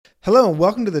Hello and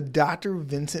welcome to the Dr.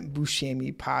 Vincent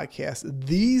Buscemi podcast,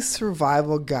 the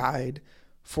survival guide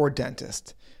for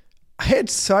dentists. I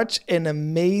had such an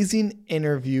amazing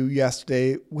interview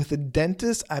yesterday with a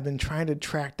dentist I've been trying to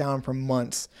track down for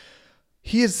months.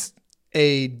 He is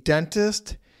a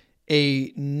dentist,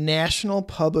 a national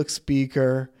public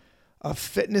speaker, a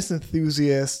fitness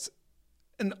enthusiast,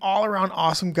 an all-around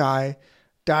awesome guy,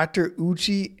 Dr.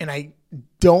 Uche, and I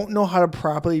don't know how to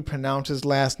properly pronounce his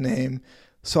last name,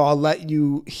 so I'll let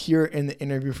you hear in the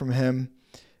interview from him.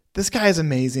 This guy is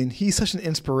amazing. He's such an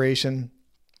inspiration.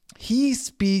 He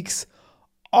speaks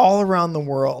all around the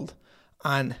world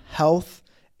on health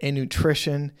and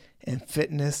nutrition and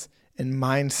fitness and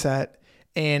mindset.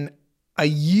 And a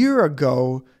year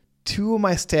ago, two of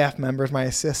my staff members, my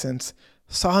assistants,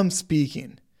 saw him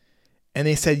speaking. And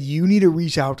they said, you need to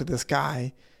reach out to this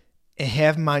guy and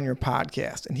have him on your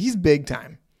podcast. And he's big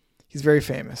time. He's very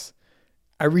famous.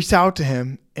 I reached out to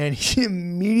him and he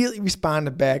immediately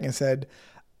responded back and said,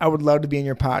 I would love to be in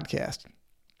your podcast.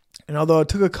 And although it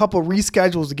took a couple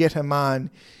reschedules to get him on,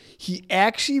 he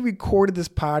actually recorded this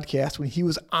podcast when he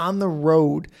was on the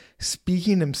road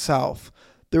speaking himself.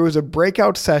 There was a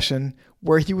breakout session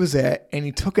where he was at, and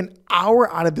he took an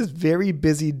hour out of his very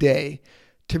busy day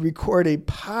to record a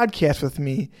podcast with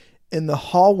me in the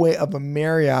hallway of a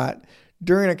Marriott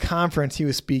during a conference he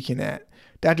was speaking at.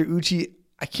 Dr. Uche,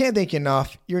 I can't thank you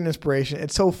enough. You're an inspiration.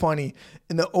 It's so funny.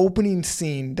 In the opening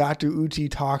scene, Dr. Uche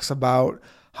talks about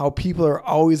how people are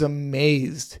always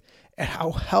amazed at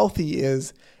how healthy he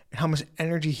is and how much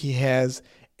energy he has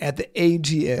at the age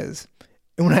he is.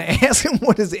 And when I ask him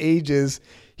what his age is,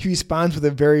 he responds with a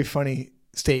very funny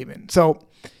statement. So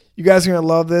you guys are going to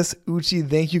love this. Uche,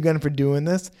 thank you again for doing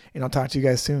this, and I'll talk to you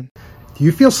guys soon. Do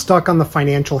you feel stuck on the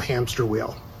financial hamster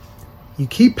wheel? You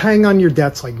keep paying on your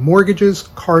debts like mortgages,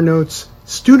 car notes,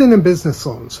 student and business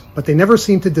loans, but they never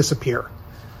seem to disappear.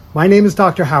 My name is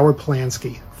Dr. Howard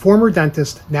Polanski, former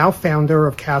dentist, now founder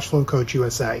of Cashflow Coach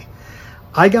USA.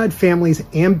 I guide families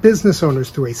and business owners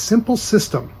through a simple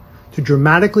system to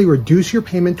dramatically reduce your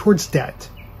payment towards debt.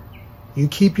 You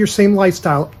keep your same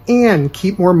lifestyle and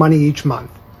keep more money each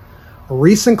month. A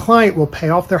recent client will pay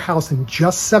off their house in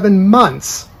just 7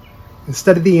 months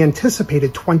instead of the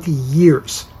anticipated 20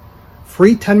 years.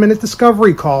 Free 10-minute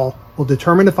discovery call will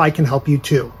determine if I can help you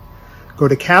too. Go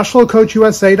to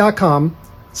cashflowcoachusa.com,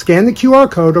 scan the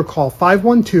QR code, or call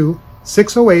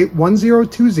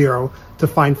 512-608-1020 to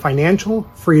find financial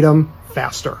freedom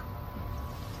faster.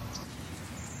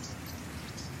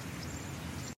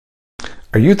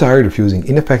 Are you tired of using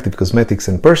ineffective cosmetics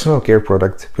and personal care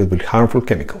products filled with harmful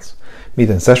chemicals? Meet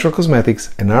Ancestral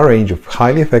Cosmetics and our range of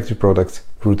highly effective products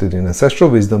rooted in ancestral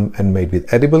wisdom and made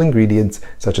with edible ingredients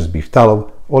such as beef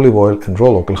tallow, olive oil, and raw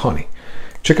local honey.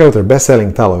 Check out our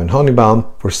best-selling tallow and honey balm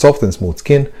for soft and smooth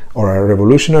skin, or our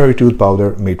revolutionary tooth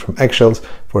powder made from eggshells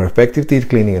for effective teeth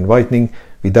cleaning and whitening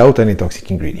without any toxic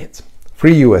ingredients.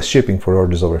 Free US shipping for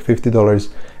orders over $50,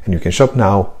 and you can shop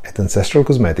now at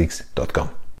ancestralcosmetics.com.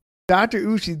 Dr.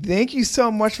 Uche, thank you so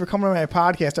much for coming on my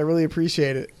podcast. I really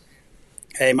appreciate it.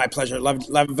 Hey, my pleasure.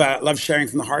 Love sharing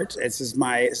from the heart. This is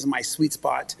my sweet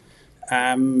spot.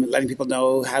 Letting people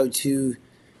know how to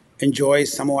enjoy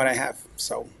some of what I have.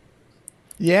 So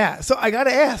I got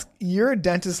to ask, you're a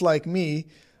dentist like me,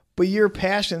 but your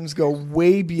passions go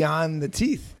way beyond the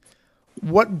teeth.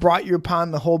 What brought you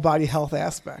upon the whole body health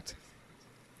aspect?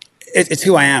 It's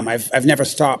who I am. I've never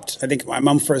stopped. I think my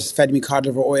mom first fed me cod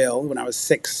liver oil when I was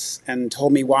 6 and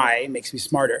told me why. It makes me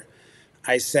smarter.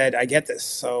 I said, I get this.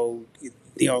 So,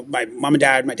 my mom and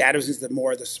dad, my dad was into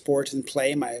more of the sport and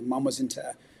play. My mom was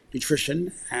into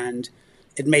nutrition, and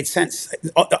it made sense.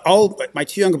 All my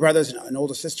 2 younger brothers and an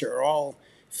older sister are all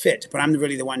fit, but I'm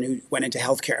really the one who went into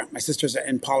healthcare. My sister's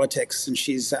in politics, and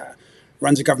she's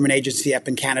runs a government agency up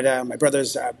in Canada. My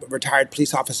brother's a retired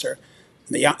police officer.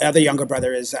 The other younger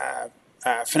brother is a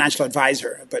financial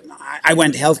advisor, but I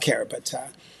went to healthcare. But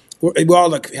we all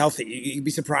look healthy. You'd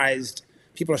be surprised.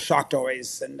 People are shocked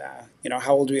always, and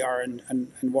how old we are and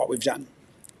what we've done.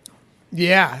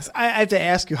 Yeah, I have to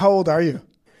ask you, how old are you?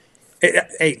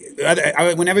 Hey,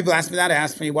 whenever people ask me that, I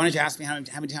ask me, why don't you ask me how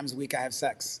many times a week I have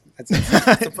sex? It's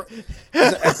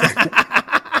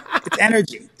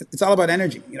energy. It's all about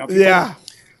energy.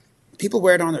 People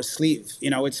wear it on their sleeve.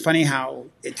 It's funny how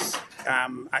it's.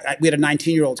 We had a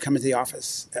 19-year-old come into the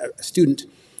office, a student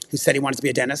who said he wanted to be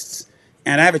a dentist,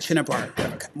 and I have a chin-up bar. I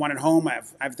have one at home. I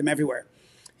have them everywhere.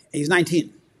 He's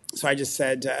 19. So I just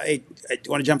said, hey, do you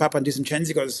want to jump up and do some chins?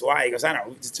 He goes, why? He goes, I don't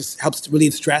know. It just helps to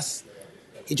relieve stress.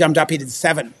 He jumped up. He did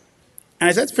 7. And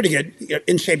I said, that's pretty good.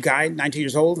 In-shape guy, 19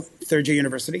 years old, third year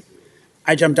university.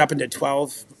 I jumped up and did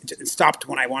 12. Stopped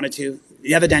when I wanted to.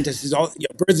 the other dentist is all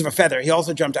birds of a feather. He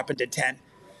also jumped up and did 10.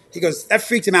 He goes, that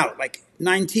freaked him out. Like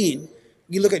 19,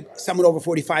 you look at someone over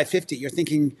 45, 50, you're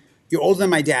thinking, you're older than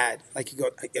my dad. Like you go,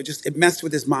 it messed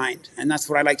with his mind. And that's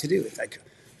what I like to do. It's like,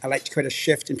 I like to create a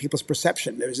shift in people's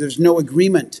perception. There's no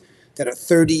agreement that at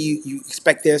 30, you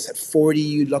expect this, at 40,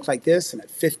 you look like this, and at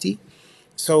 50.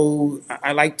 So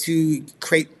I like to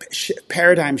create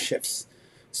paradigm shifts.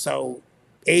 So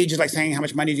age is like saying, how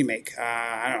much money do you make?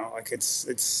 I don't know. Like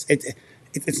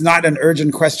it's not an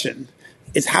urgent question.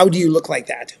 It's how do you look like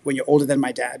that when you're older than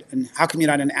my dad? And how come you're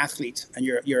not an athlete and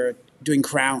you're doing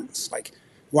crowns? Like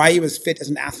why are you as fit as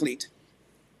an athlete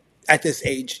at this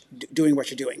age doing what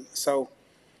you're doing? So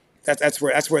that's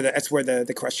where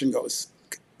the question goes.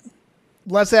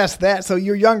 Let's ask that. So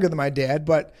you're younger than my dad,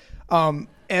 but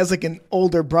as like an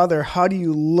older brother, how do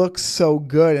you look so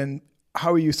good and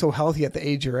how are you so healthy at the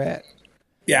age you're at?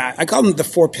 Yeah, I call them the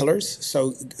 4 pillars.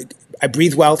 So I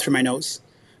breathe well through my nose.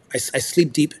 I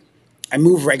sleep deep. I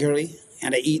move regularly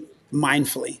and I eat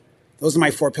mindfully. Those are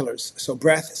my 4 pillars. So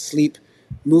breath, sleep,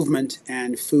 movement,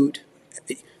 and food.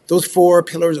 Those 4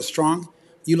 pillars are strong.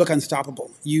 You look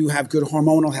unstoppable. You have good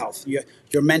hormonal health.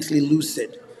 You're mentally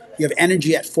lucid. You have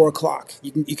energy at 4 o'clock.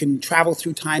 You can travel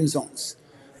through time zones.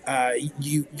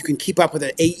 You can keep up with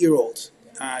an 8-year-old.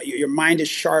 Your mind is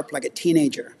sharp like a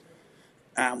teenager.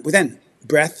 Within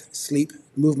breath, sleep,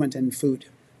 movement, and food.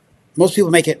 Most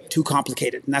people make it too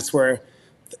complicated, and that's where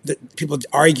people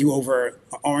argue over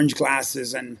orange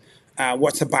glasses and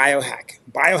what's a biohack.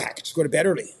 Biohack, just go to bed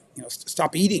early.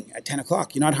 Stop eating at 10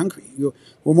 o'clock. You're not hungry.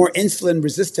 We're more insulin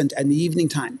resistant in the evening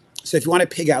time. So if you want to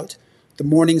pig out, the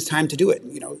morning's time to do it.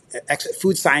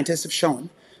 Food scientists have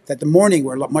shown that the morning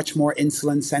we're much more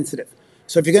insulin sensitive.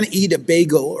 So if you're going to eat a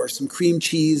bagel or some cream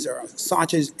cheese or a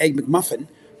sausage egg McMuffin,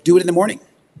 do it in the morning.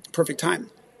 Perfect time.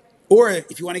 Or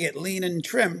if you want to get lean and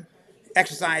trim,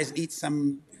 exercise and eat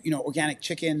some organic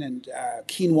chicken and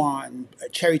quinoa and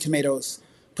cherry tomatoes.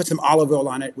 Put some olive oil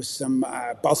on it with some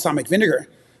balsamic vinegar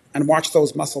and watch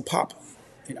those muscle pop.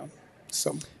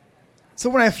 So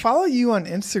when I follow you on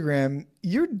Instagram,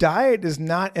 your diet is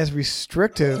not as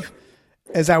restrictive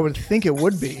as I would think it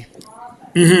would be.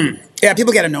 Mm-hmm. Yeah,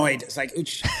 people get annoyed. It's like,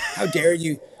 Uche, how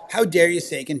dare you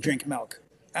say you can drink milk?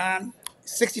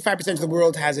 65% of the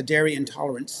world has a dairy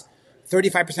intolerance.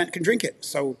 35% can drink it.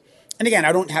 So, and again,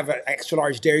 I don't have an extra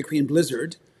large Dairy Queen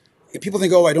Blizzard. If people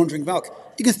think, I don't drink milk,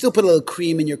 you can still put a little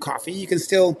cream in your coffee. You can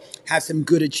still have some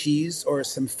Gouda cheese or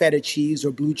some feta cheese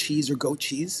or blue cheese or goat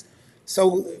cheese.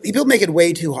 So people make it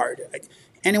way too hard. Like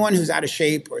anyone who's out of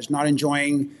shape or is not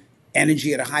enjoying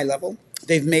energy at a high level,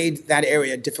 they've made that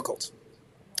area difficult.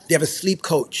 They have a sleep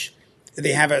coach.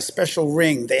 They have a special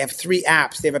ring. They have 3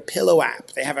 apps. They have a pillow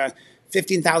app. They have a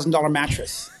 $15,000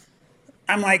 mattress.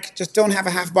 I'm like, just don't have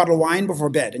a half bottle of wine before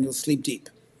bed and you'll sleep deep.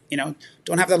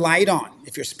 Don't have the light on.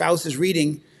 If your spouse is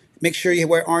reading, make sure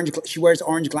she wears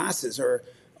orange glasses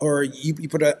or you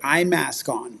put an eye mask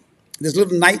on. There's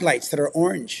little night lights that are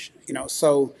orange,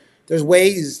 so there's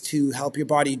ways to help your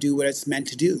body do what it's meant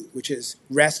to do, which is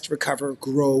rest, recover,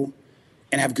 grow,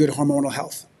 and have good hormonal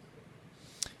health.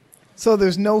 So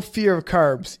there's no fear of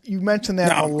carbs. You mentioned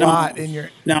that a lot in your...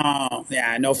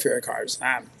 No fear of carbs.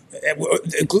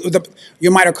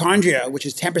 Your mitochondria, which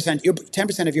is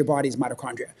 10% of your body's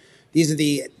mitochondria.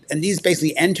 These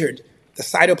basically entered the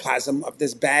cytoplasm of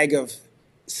this bag of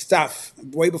stuff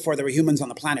way before there were humans on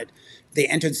the planet. They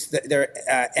entered, they're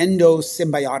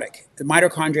endosymbiotic. The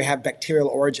mitochondria have bacterial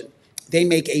origin. They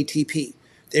make ATP.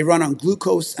 They run on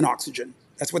glucose and oxygen.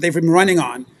 That's what they've been running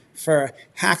on for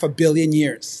 500 million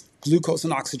years. Glucose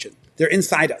and oxygen. They're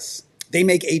inside us. They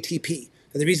make ATP.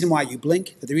 They're the reason why you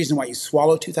blink. They're the reason why you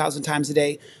swallow 2,000 times a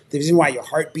day. They're the reason why your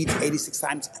heart beats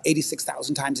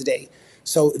 86,000 times a day.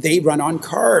 So they run on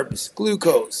carbs,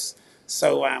 glucose.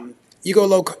 So you go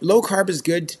low carb is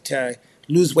good to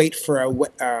lose weight for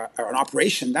an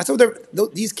operation. That's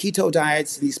what these keto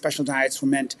diets, these special diets were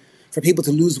meant for people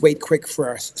to lose weight quick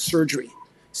for a surgery.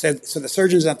 So the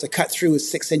surgeons have to cut through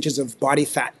 6 inches of body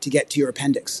fat to get to your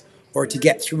appendix or to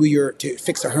get through to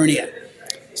fix a hernia.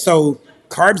 So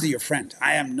carbs are your friend.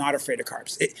 I am not afraid of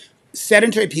carbs.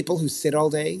 Sedentary people who sit all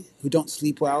day, who don't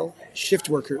sleep well, shift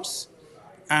workers,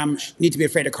 need to be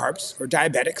afraid of carbs, or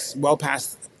diabetics, well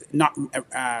past not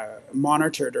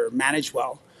monitored or managed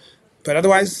well. But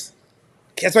otherwise,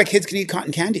 that's why kids can eat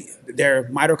cotton candy. They're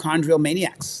mitochondrial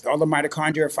maniacs. All the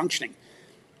mitochondria are functioning.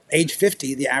 Age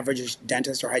 50, the average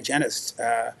dentist or hygienist,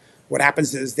 what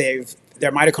happens is their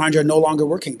mitochondria are no longer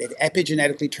working. They've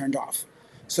epigenetically turned off.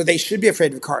 So they should be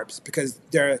afraid of carbs because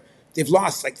they've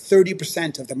lost like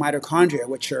 30% of the mitochondria,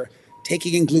 which are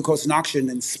taking in glucose and oxygen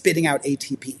and spitting out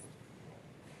ATP.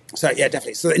 So yeah,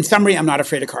 definitely. So in summary, I'm not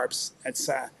afraid of carbs. It's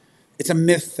a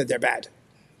myth that they're bad.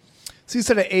 So you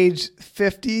said at age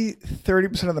 50,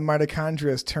 30% of the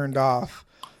mitochondria is turned off.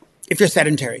 If you're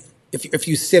sedentary, if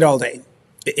you sit all day,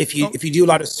 if you do a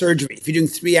lot of surgery, if you're doing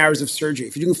 3 hours of surgery,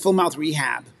 if you're doing full mouth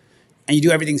rehab, and you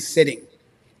do everything sitting,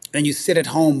 then you sit at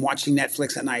home watching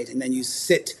Netflix at night, and then you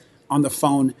sit on the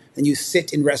phone, and you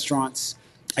sit in restaurants,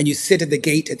 and you sit at the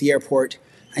gate at the airport,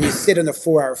 and you sit on the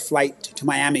 4-hour flight to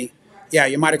Miami. Yeah,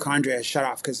 your mitochondria is shut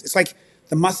off because it's like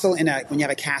the muscle when you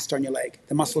have a cast on your leg,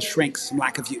 the muscle shrinks from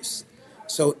lack of use.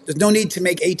 So there's no need to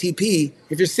make ATP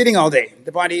if you're sitting all day.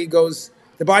 The body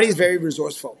is very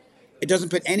resourceful. It doesn't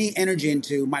put any energy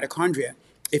into mitochondria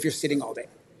if you're sitting all day.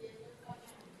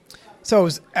 So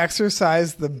is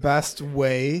exercise the best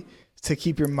way to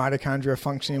keep your mitochondria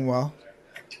functioning well?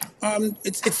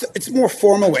 It's a more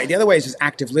formal way. The other way is just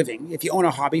active living. If you own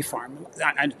a hobby farm,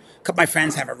 a couple of my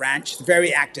friends have a ranch. They're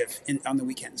very active on the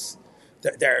weekends.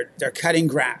 They're cutting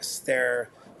grass. They're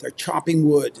chopping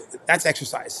wood. That's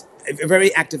exercise. A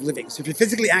very active living. So if you're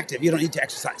physically active, you don't need to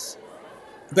exercise.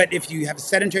 But if you have a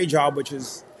sedentary job, which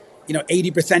is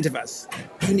 80% of us,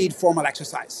 you need formal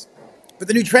exercise. But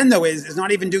the new trend, though, is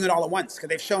not even doing it all at once, because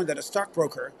they've shown that a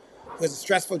stockbroker who has a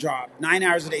stressful job, 9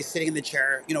 hours a day sitting in the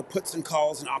chair, puts in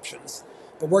calls and options,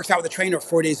 but works out with a trainer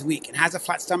 4 days a week and has a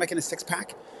flat stomach and a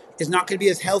six-pack, is not going to be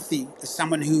as healthy as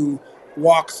someone who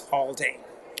walks all day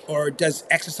or does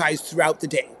exercise throughout the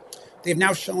day. They've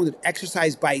now shown that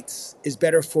exercise bites is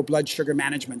better for blood sugar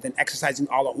management than exercising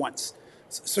all at once.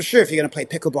 So sure, if you're going to play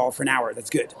pickleball for an hour, that's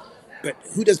good. But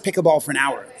who does pickleball for an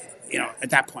hour? At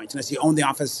that point, unless you own the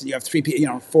office, you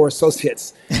have 4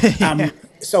 associates.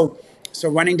 So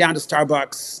running down to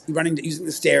Starbucks, using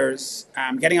the stairs,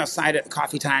 getting outside at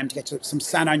coffee time to get some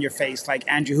sun on your face, like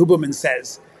Andrew Huberman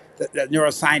says, the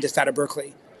neuroscientist out of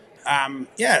Berkeley.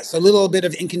 So a little bit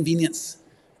of inconvenience.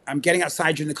 Getting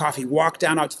outside during the coffee, walk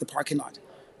down out to the parking lot.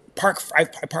 I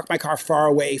park my car far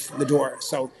away from the door.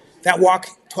 So that walk,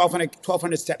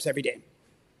 1,200 steps every day.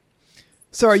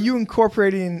 So are you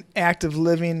incorporating active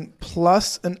living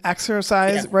plus an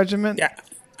exercise regimen? Yeah,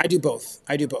 I do both.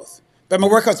 But my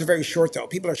workouts are very short, though.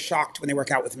 People are shocked when they work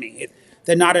out with me.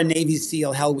 They're not a Navy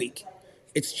SEAL hell week.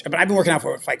 But I've been working out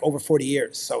for like over 40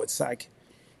 years, so it's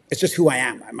just who I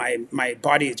am. My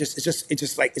body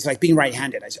it's like being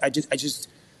right-handed. I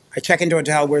check into a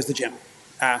hotel. Where's the gym?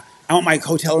 I want my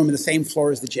hotel room in the same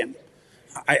floor as the gym.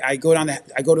 I go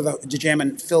to the gym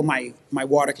and fill my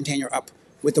water container up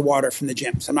with the water from the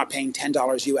gym. So I'm not paying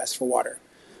 $10 US for water.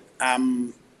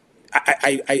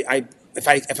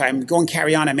 If I'm going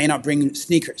carry on, I may not bring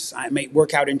sneakers. I may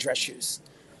work out in dress shoes.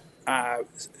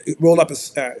 Roll up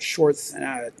shorts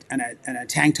and a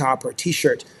tank top or a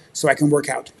t-shirt so I can work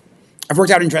out. I've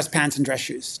worked out in dress pants and dress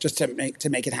shoes just to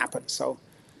make it happen. So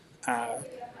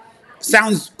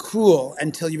sounds cruel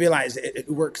until you realize it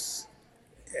works.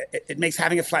 It makes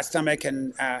having a flat stomach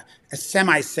and a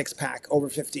semi six-pack over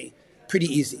 50 pretty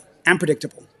easy and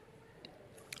predictable.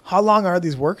 How long are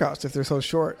these workouts if they're so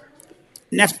short?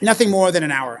 Nothing more than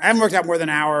an hour. I haven't worked out more than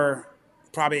an hour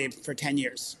probably for 10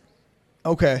 years.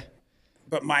 Okay.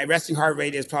 But my resting heart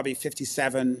rate is probably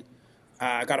 57.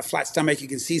 I got a flat stomach. You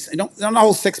can see, not a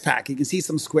whole six-pack. You can see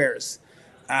some squares.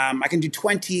 I can do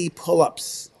 20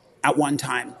 pull-ups at one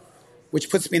time, which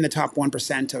puts me in the top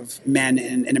 1% of men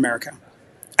in America.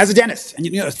 As a dentist. And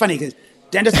it's funny because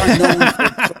dentists aren't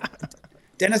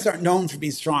known for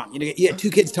being strong. You get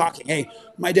 2 kids talking. Hey,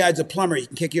 my dad's a plumber. He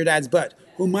can kick your dad's butt.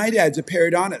 Well, my dad's a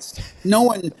periodontist. No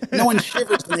one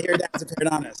shivers when they hear dad's a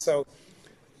periodontist. So,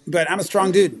 but I'm a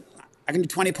strong dude. I can do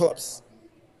 20 pull-ups.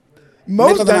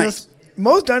 Most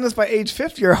dentists by age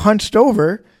 50 are hunched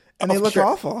over and they look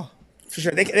awful. For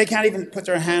sure. They can't even put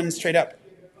their hands straight up.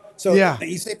 So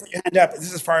you say put your hand up. This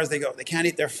is as far as they go. They can't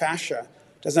eat. Their fascia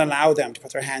doesn't allow them to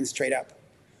put their hands straight up.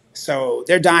 So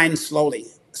they're dying slowly.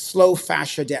 Slow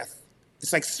fascia death.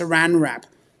 It's like saran wrap,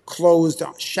 closed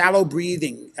on. Shallow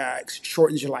breathing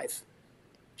shortens your life.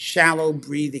 Shallow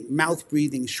breathing, mouth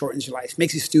breathing shortens your life.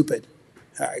 Makes you stupid.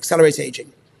 Accelerates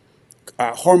aging.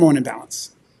 Hormone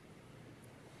imbalance.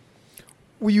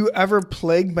 Were you ever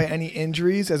plagued by any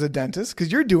injuries as a dentist?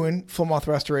 Because you're doing full mouth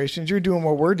restorations. You're doing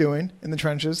what we're doing in the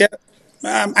trenches. Yeah.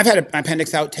 I've had an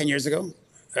appendix out 10 years ago.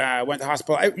 Went to the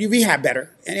hospital. You rehab better.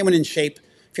 Anyone in shape,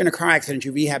 if you're in a car accident,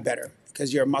 you rehab better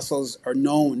because your muscles are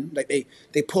known. Like they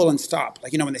pull and stop.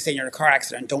 Like, when they say you're in a car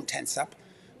accident, don't tense up.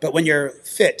 But when you're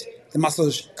fit, the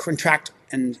muscles contract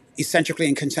and eccentrically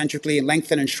and concentrically and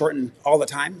lengthen and shorten all the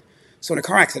time. So in a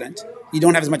car accident, you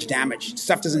don't have as much damage.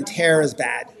 Stuff doesn't tear as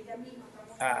bad.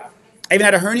 I even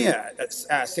had a hernia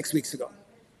 6 weeks ago.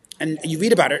 And you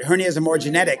read about it, hernias are more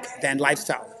genetic than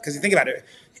lifestyle. Because you think about it,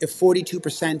 if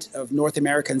 42% of North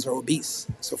Americans are obese.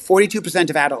 So 42%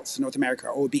 of adults in North America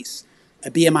are obese,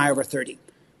 a BMI over 30.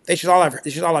 They should all have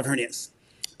hernias,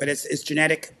 but it's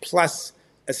genetic plus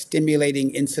a stimulating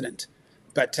incident.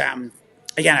 But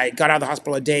again, I got out of the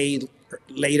hospital a day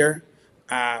later.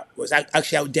 Was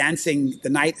actually out dancing the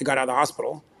night I got out of the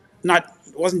hospital.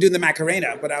 Wasn't doing the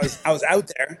Macarena, but I was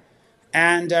out there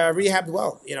and rehabbed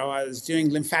well. You know, I was doing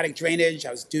lymphatic drainage.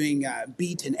 I was doing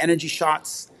beat and energy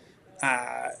shots.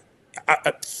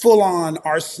 A full-on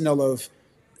arsenal of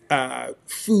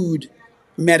food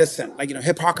medicine. Like, you know,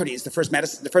 Hippocrates, the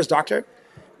first doctor,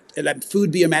 let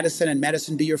food be your medicine and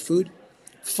medicine be your food.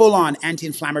 Full-on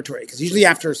anti-inflammatory, because usually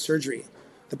after surgery,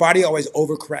 the body always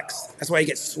overcorrects. That's why you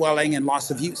get swelling and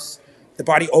loss of use. The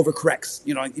body overcorrects.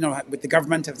 You know, with the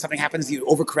government, if something happens, you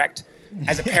overcorrect.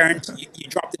 As a parent, you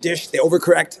drop the dish, they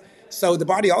overcorrect. So the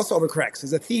body also overcorrects.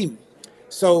 There's a theme.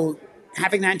 So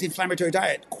having an anti-inflammatory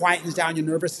diet quietens down your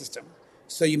nervous system,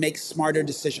 so you make smarter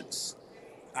decisions.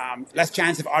 Less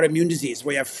chance of autoimmune disease,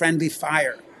 where you have friendly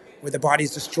fire, where the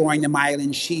body's destroying the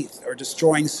myelin sheath or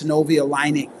destroying synovial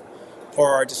lining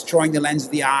or destroying the lens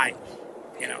of the eye.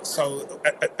 You know, so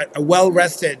a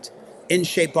well-rested,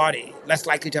 in-shape body, less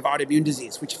likely to have autoimmune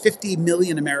disease, which 50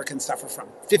 million Americans suffer from.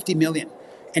 50 million.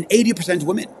 And 80%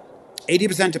 women.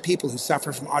 80% of people who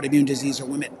suffer from autoimmune disease are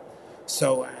women.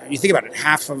 So you think about it,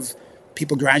 half of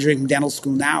people graduating from dental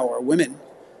school now are women.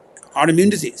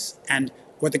 Autoimmune disease. And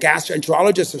what the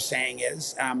gastroenterologists are saying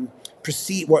is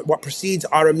what precedes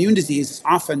autoimmune disease is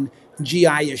often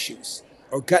GI issues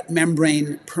or gut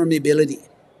membrane permeability.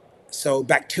 So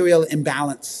bacterial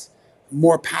imbalance,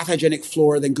 more pathogenic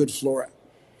flora than good flora.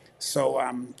 So,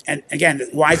 and again,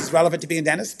 why is this relevant to being a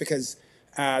dentist? Because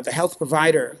the health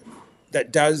provider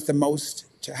that does the most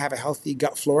to have a healthy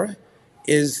gut flora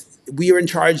is we are in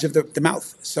charge of the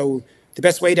mouth. So the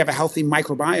best way to have a healthy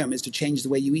microbiome is to change the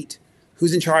way you eat.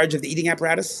 Who's in charge of the eating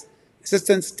apparatus?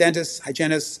 Assistants, dentists,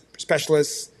 hygienists,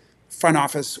 specialists, front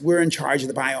office. We're in charge of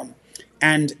the biome.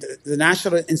 And the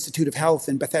National Institute of Health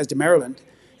in Bethesda, Maryland,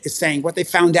 is saying what they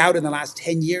found out in the last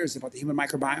 10 years about the human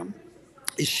microbiome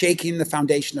is shaking the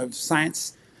foundation of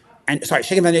science,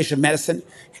 shaking the foundation of medicine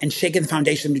and shaking the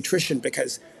foundation of nutrition,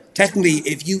 because technically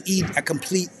if you eat a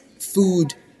complete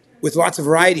food with lots of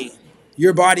variety,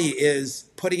 your body is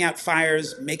putting out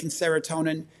fires, making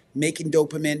serotonin, making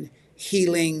dopamine,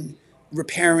 healing,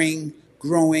 repairing,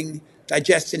 growing,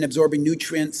 digesting, absorbing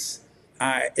nutrients.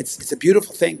 It's a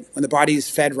beautiful thing when the body is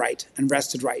fed right and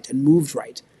rested right and moved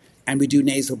right, and we do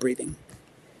nasal breathing.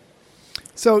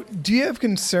 So do you have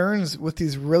concerns with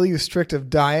these really restrictive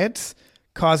diets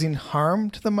causing harm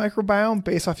to the microbiome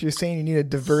based off you're saying you need a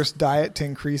diverse diet to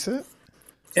increase it?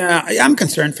 I'm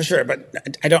concerned for sure, but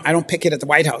I don't pick it at the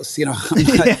White House. You know,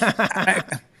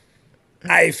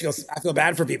 I feel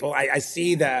bad for people. I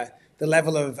see the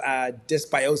level of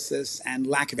dysbiosis and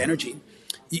lack of energy.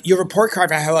 Your report card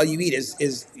for how well you eat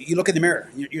is you look in the mirror,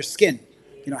 your skin.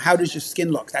 You know, how does your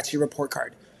skin look? That's your report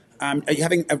card. Are you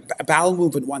having a bowel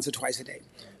movement once or twice a day?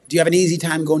 Do you have an easy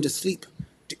time going to sleep?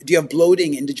 Do you have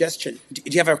bloating, indigestion? Do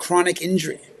you have a chronic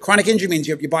injury? Chronic injury means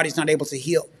your body's not able to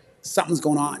heal. Something's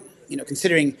going on. You know,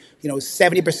 considering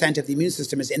 70% of the immune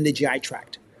system is in the GI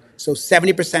tract. So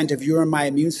 70% of your and my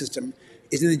immune system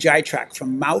is in the GI tract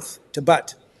from mouth to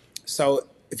butt. So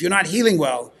if you're not healing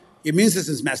well, your immune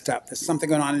system's messed up. There's something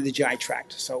going on in the GI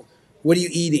tract. So what are you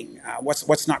eating?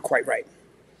 What's not quite right?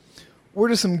 What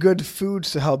are some good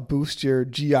foods to help boost your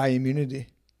GI immunity?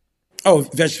 Oh,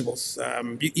 vegetables.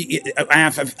 I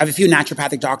have a few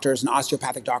naturopathic doctors and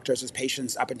osteopathic doctors as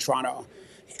patients up in Toronto.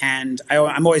 And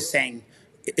I'm always saying,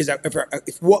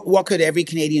 what could every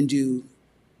Canadian do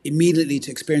immediately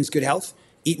to experience good health?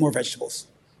 Eat more vegetables.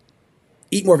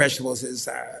 Eat more vegetables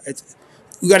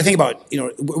we got to think about,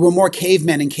 we're more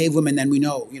cavemen and cavewomen than we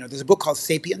know. There's a book called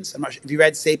Sapiens. I'm not sure, have you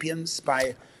read Sapiens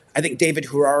by, I think, David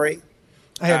Harari?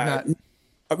 I have not.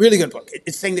 A really good book.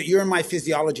 It's saying that your and my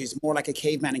physiology is more like a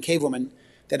caveman and cavewoman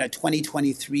than a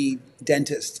 2023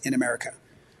 dentist in America.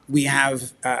 We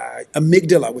have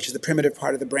amygdala, which is the primitive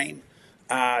part of the brain.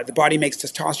 The body makes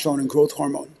testosterone and growth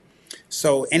hormone.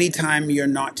 So anytime you're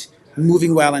not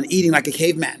moving well and eating like a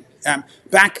caveman,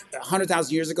 back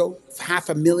 100,000 years ago,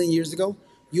 500,000 years ago,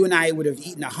 you and I would have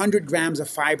eaten 100 grams of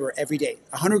fiber every day,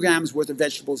 100 grams worth of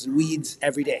vegetables and weeds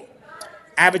every day.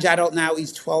 Average adult now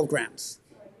eats 12 grams.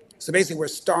 So basically we're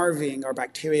starving our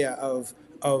bacteria of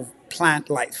plant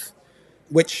life,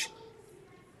 which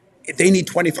if they need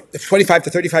 25 to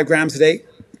 35 grams a day,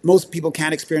 most people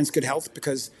can't experience good health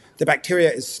because the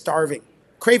bacteria is starving.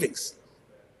 Cravings.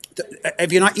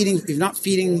 If you're not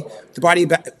feeding the body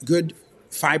good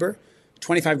fiber,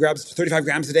 25 grams to 35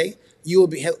 grams a day, you will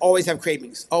be always have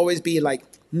cravings, always be like,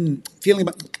 feeling,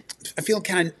 I feel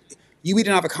kind of, you eat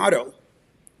an avocado,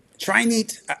 try and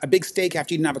eat a big steak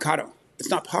after eating an avocado. It's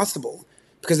not possible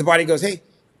because the body goes, hey,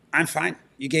 I'm fine.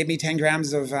 You gave me 10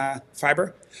 grams of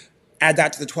fiber. Add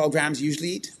that to the 12 grams you usually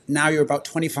eat. Now you're about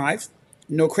 25.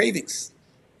 No cravings.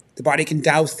 The body can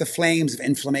douse the flames of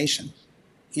inflammation,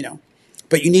 you know.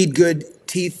 But you need good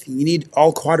teeth. You need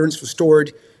all quadrants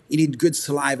restored. You need good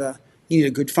saliva. You need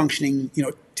a good functioning,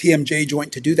 TMJ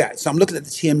joint to do that. So I'm looking at the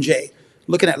TMJ,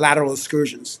 looking at lateral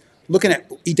excursions, looking at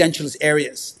edentulous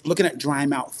areas, looking at dry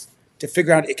mouth to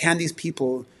figure out, can these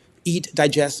people eat,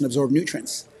 digest, and absorb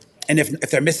nutrients? And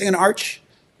if they're missing an arch,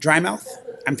 dry mouth,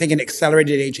 I'm thinking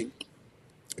accelerated aging.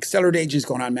 Accelerated aging is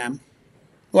going on, ma'am.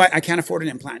 Well, I can't afford an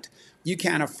implant. You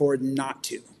can't afford not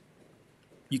to.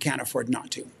 You can't afford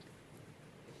not to.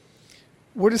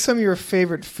 What are some of your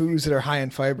favorite foods that are high in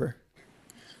fiber?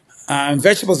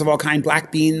 Vegetables of all kinds,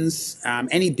 black beans,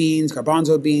 any beans,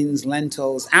 garbanzo beans,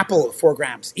 lentils, apple, 4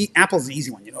 grams. Apple's the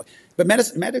easy one, But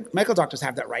medical doctors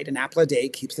have that right. An apple a day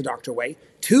keeps the doctor away.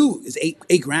 2 is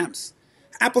 8 grams.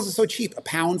 Apples are so cheap. A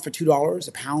pound for $2,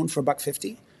 a pound for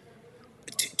 $1.50.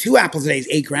 2 apples a day is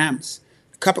 8 grams.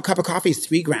 A cup of coffee is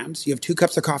 3 grams. You have 2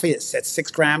 cups of coffee, that's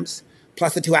 6 grams.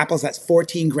 Plus the 2 apples, that's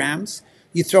 14 grams.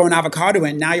 You throw an avocado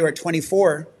in, now you're at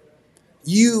 24.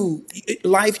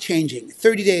 Life-changing,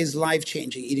 30 days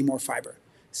life-changing, eating more fiber.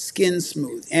 Skin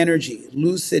smooth, energy,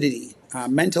 lucidity,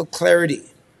 mental clarity,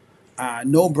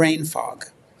 no brain fog,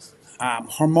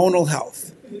 hormonal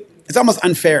health. It's almost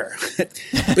unfair.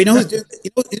 But you know who's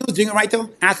doing it right, though?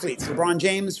 Athletes. LeBron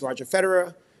James, Roger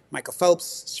Federer, Michael Phelps,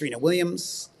 Serena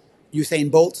Williams,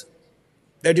 Usain Bolt.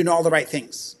 They're doing all the right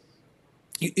things.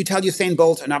 You tell Usain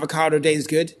Bolt an avocado a day is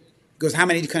good. He goes, how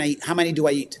many can I eat? How many do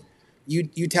I eat?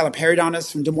 You tell a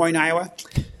periodontist from Des Moines, Iowa,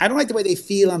 I don't like the way they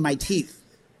feel on my teeth.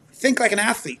 Think like an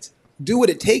athlete. Do what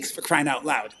it takes, for crying out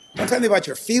loud. Don't tell me about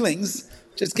your feelings.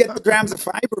 Just get the grams of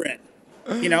fiber in.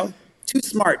 Too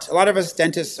smart. A lot of us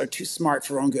dentists are too smart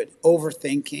for our own good.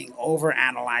 Overthinking,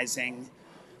 overanalyzing.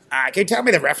 Can you tell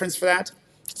me the reference for that?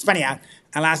 It's funny.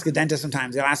 I'll ask a dentist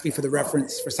sometimes. They'll ask me for the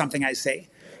reference for something I say.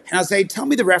 And I'll say, tell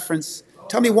me the reference.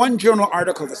 Tell me one journal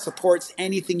article that supports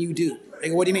anything you do. They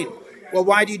go, what do you mean? Well,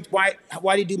 why do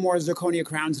you do more zirconia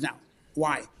crowns now?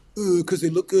 Why? Because they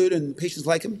look good and patients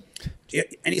like them.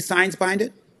 Any science behind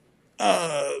it?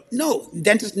 No.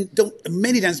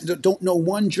 Many dentists don't know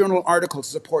one journal article to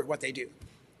support what they do.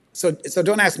 So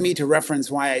don't ask me to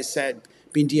reference why I said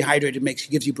being dehydrated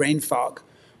gives you brain fog,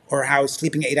 or how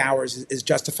sleeping 8 hours is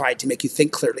justified to make you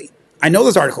think clearly. I know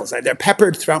those articles. They're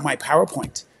peppered throughout my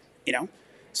PowerPoint.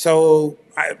 So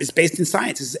it's based in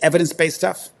science. It's evidence-based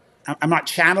stuff. I'm not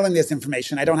channeling this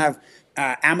information. I don't have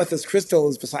amethyst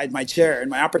crystals beside my chair in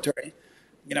my operatory.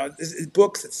 This is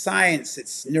books, it's science,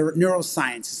 it's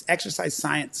neuroscience, it's exercise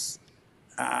science.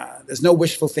 There's no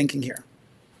wishful thinking here.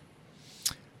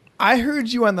 I heard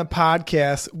you on the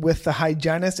podcast with the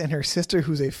hygienist and her sister,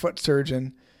 who's a foot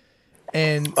surgeon.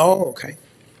 And okay.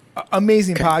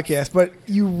 Amazing podcast. But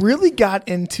you really got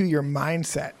into your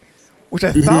mindset, which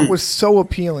I thought was so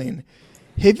appealing.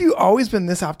 Have you always been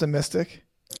this optimistic?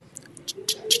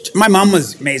 My mom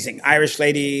was amazing. Irish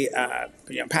lady,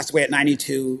 passed away at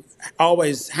 92.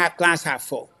 Always glass half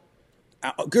full.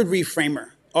 A good reframer.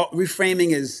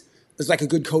 Reframing is like a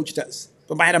good coach does.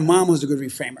 But I had a mom who was a good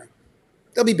reframer.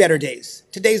 There'll be better days.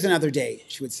 Today's another day,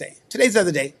 she would say. Today's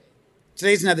another day.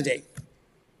 Today's another day.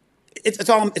 It's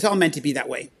all meant to be that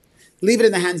way. Leave it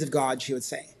in the hands of God, she would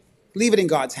say. Leave it in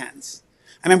God's hands.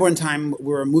 I remember one time we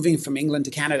were moving from England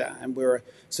to Canada, and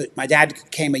so my dad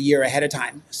came a year ahead of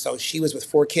time. So she was with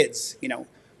 4 kids,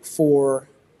 4,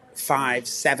 5,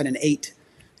 7, and 8.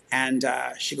 And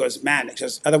she goes, man,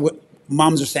 other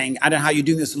moms are saying, I don't know how you're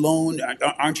doing this alone.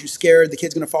 Aren't you scared the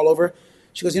kid's going to fall over?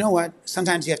 She goes, you know what?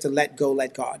 Sometimes you have to let go,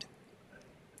 let God.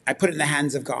 I put it in the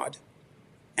hands of God.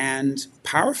 And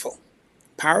powerful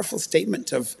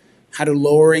statement of how to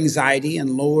lower anxiety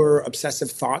and lower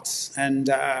obsessive thoughts. And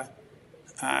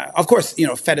of course,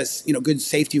 fed us, good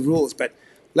safety rules, but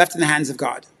left in the hands of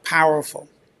God. Powerful,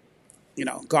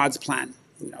 God's plan.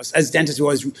 As dentists, we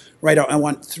always write out, I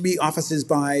want 3 offices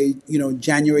by,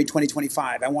 January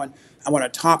 2025. I want a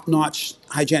top-notch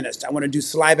hygienist. I want to do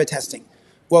saliva testing.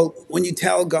 Well, when you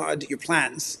tell God your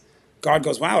plans, God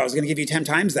goes, wow, I was going to give you 10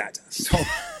 times that. So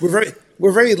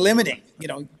we're very limiting.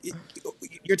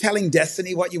 You're telling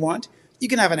destiny what you want. You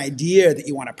can have an idea that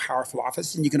you want a powerful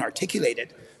office and you can articulate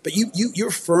it, but you're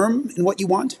firm in what you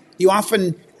want. You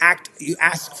often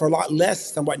ask for a lot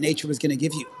less than what nature was going to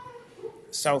give you.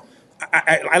 So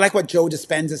I like what Joe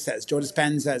Dispenza says. Joe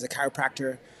Dispenza is a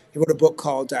chiropractor. He wrote a book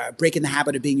called Breaking the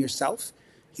Habit of Being Yourself.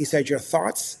 He said, your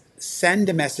thoughts send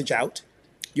a message out.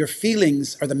 Your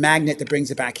feelings are the magnet that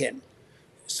brings it back in.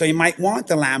 So you might want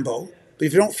the Lambo, but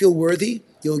if you don't feel worthy,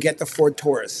 you'll get the Ford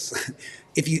Taurus.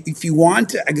 If you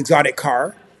want an exotic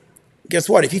car, guess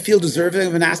what? If you feel deserving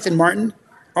of an Aston Martin,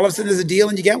 all of a sudden there's a deal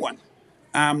and you get one.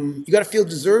 You got to feel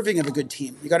deserving of a good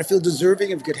team. You got to feel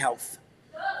deserving of good health.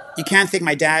 You can't think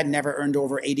my dad never earned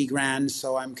over 80 grand,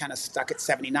 so I'm kind of stuck at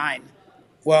 79.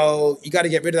 Well, you got to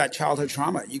get rid of that childhood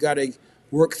trauma. You got to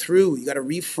work through. You got to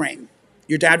reframe.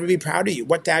 Your dad would be proud of you.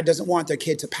 What dad doesn't want their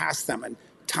kid to pass them and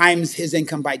times his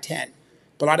income by 10?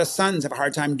 But a lot of sons have a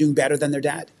hard time doing better than their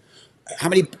dad. How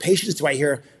many patients do I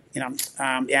hear?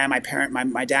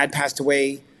 My dad passed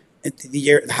away at the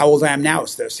year, how old I am now.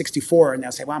 So they're 64, and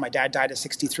they'll say, wow, my dad died at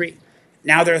 63.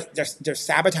 Now they're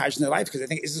sabotaging their life because they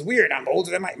think, this is weird. I'm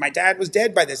older than my dad was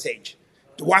dead by this age.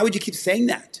 Why would you keep saying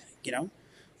that?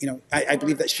 I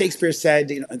believe that Shakespeare said,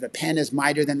 the pen is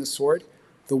mightier than the sword.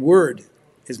 The word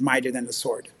is mightier than the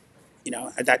sword.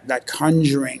 That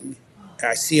conjuring,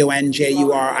 conjuring,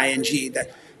 that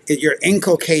you're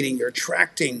inculcating, you're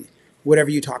attracting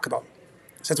whatever you talk about.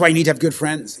 So that's why you need to have good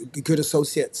friends, good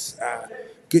associates,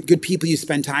 good people you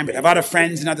spend time with. I have a lot of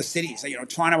friends in other cities.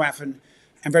 Toronto,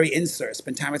 I'm very insular. I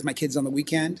spend time with my kids on the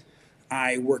weekend.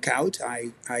 I work out.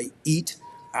 I eat.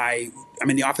 I'm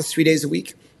in the office 3 days a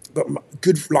week. But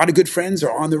a lot of good friends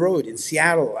are on the road in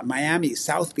Seattle, Miami,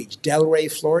 South Beach, Delray,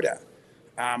 Florida.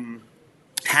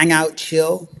 Hang out,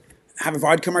 chill, have a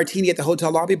vodka martini at the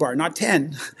hotel lobby bar. Not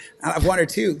 10. I'll have one or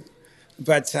two.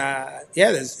 But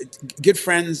there's good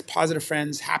friends, positive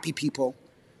friends, happy people,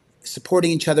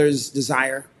 supporting each other's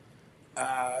desire.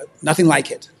 Nothing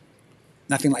like it.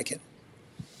 Nothing like it.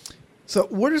 So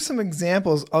what are some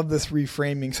examples of this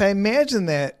reframing? So I imagine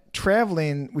that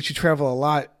traveling, which you travel a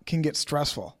lot, can get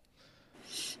stressful.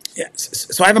 Yes.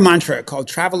 So I have a mantra called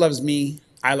travel loves me,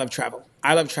 I love travel.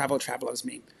 I love travel, travel loves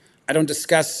me. I don't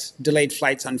discuss delayed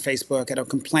flights on Facebook. I don't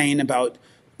complain about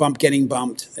getting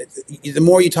bumped. The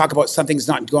more you talk about something's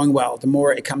not going well, the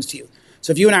more it comes to you.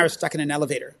 So if you and I were stuck in an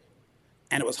elevator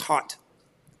and it was hot,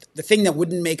 the thing that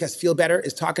wouldn't make us feel better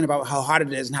is talking about how hot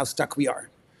it is and how stuck we are.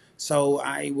 So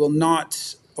I will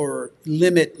not or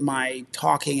limit my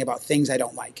talking about things I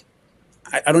don't like.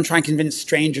 I don't try and convince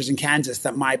strangers in Kansas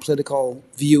that my political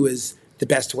view is the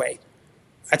best way.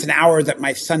 That's an hour that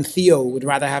my son Theo would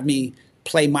rather have me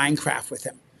play Minecraft with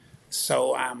him.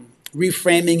 So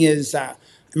reframing is, I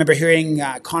remember hearing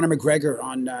Conor McGregor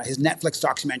on his Netflix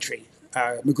documentary,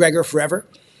 McGregor Forever.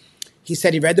 He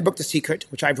said he read the book The Secret,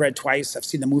 which I've read twice. I've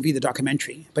seen the movie, the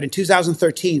documentary. But in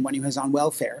 2013, when he was on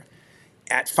welfare,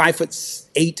 at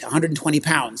 5'8", 120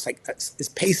 pounds, like this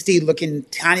pasty-looking,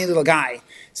 tiny little guy,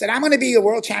 said, I'm going to be a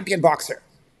world champion boxer.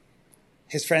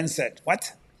 His friend said,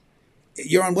 what?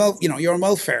 You're on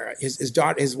welfare. His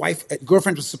daughter, his wife,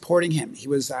 girlfriend was supporting him. He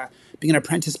was being an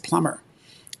apprentice plumber.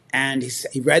 And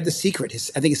he read The Secret.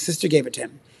 I think his sister gave it to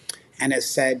him. And it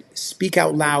said, speak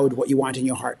out loud what you want in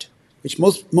your heart, which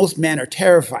most men are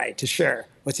terrified to share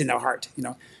what's in their heart.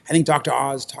 I think Dr.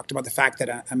 Oz talked about the fact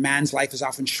that a man's life is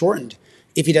often shortened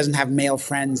if he doesn't have male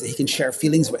friends that he can share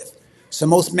feelings with. So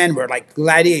most men were like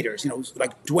gladiators,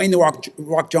 like Dwayne The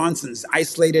Rock Johnson's,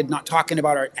 isolated, not talking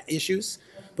about our issues,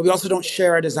 but we also don't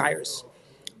share our desires.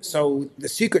 So The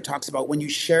Secret talks about when you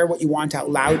share what you want out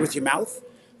loud with your mouth,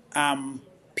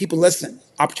 people listen,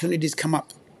 opportunities come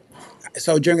up.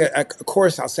 So during a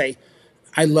course, I'll say,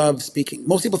 I love speaking.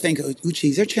 Most people think, Uche,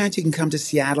 is there a chance you can come to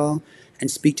Seattle and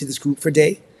speak to this group for a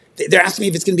day? They're asking me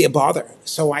if it's going to be a bother.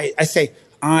 So I say,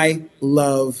 I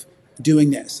love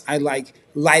doing this. I like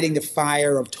lighting the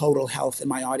fire of total health in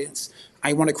my audience.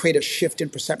 I want to create a shift in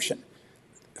perception.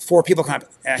 4 people come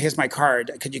up, here's my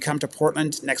card. Could you come to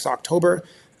Portland next October?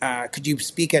 Could you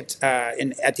speak at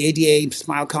the ADA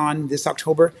SmileCon this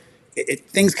October?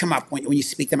 Things come up when you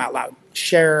speak them out loud.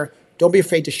 Share. Don't be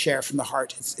afraid to share from the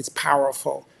heart. It's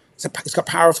powerful. It's got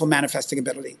powerful manifesting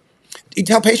ability. You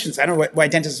tell patients, I don't know why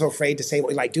dentists are so afraid to say what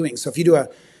we like doing. So if you do a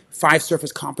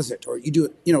 5-surface composite, or you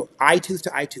do, eye tooth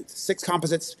to eye tooth, 6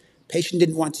 composites, patient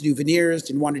didn't want to do veneers,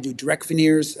 didn't want to do direct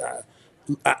veneers.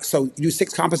 So you do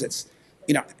 6 composites.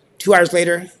 2 hours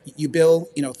later, you bill,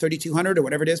 $3,200 or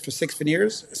whatever it is for 6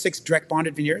 veneers, 6 direct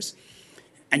bonded veneers,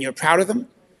 and you're proud of them,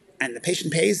 and the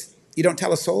patient pays. You don't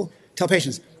tell a soul. Tell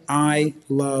patients, I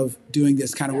love doing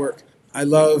this kind of work. I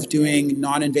love doing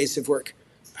non-invasive work.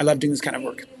 I love doing this kind of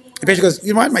work. The patient goes,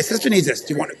 you know what? My sister needs this.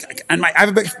 Do you want it? And I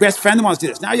have a best friend that wants to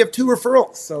do this. Now you have 2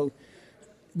 referrals. So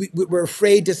we're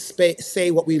afraid to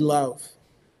say what we love.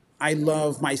 I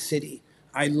love my city.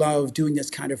 I love doing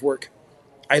this kind of work.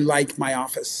 I like my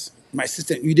office. My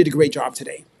assistant, you did a great job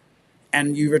today.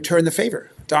 And you return the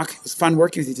favor. Doc, it was fun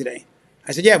working with you today.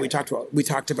 I said, yeah, we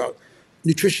talked about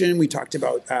nutrition. We talked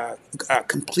about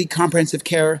complete comprehensive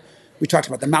care. We talked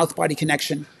about the mouth-body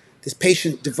connection. This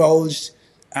patient divulged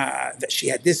that she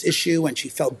had this issue and she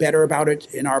felt better about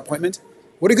it in our appointment.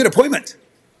 What a good appointment,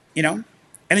 you know?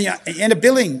 And then you end up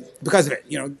billing because of it.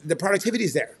 You know, the productivity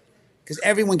is there because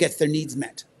everyone gets their needs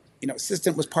met. You know,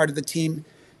 assistant was part of the team.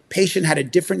 Patient had a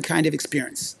different kind of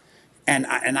experience. And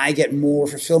I get more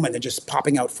fulfillment than just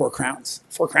popping out 4 crowns.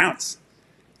 4 crowns.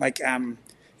 Like,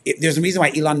 there's a reason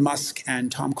why Elon Musk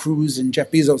and Tom Cruise and Jeff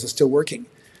Bezos are still working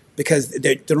because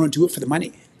they don't do it for the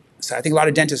money. So I think a lot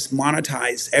of dentists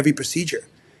monetize every procedure.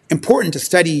 Important to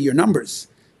study your numbers,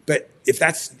 but if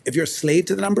you're a slave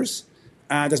to the numbers,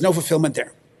 there's no fulfillment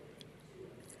there.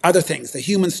 Other things, the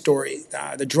human story,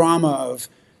 the drama of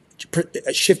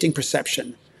shifting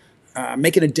perception,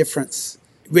 making a difference,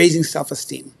 raising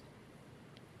self-esteem.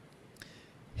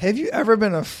 Have you ever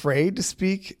been afraid to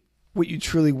speak what you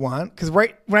truly want? Because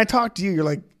when I talk to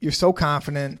you, you're so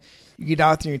confident. You get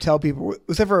out there and you tell people.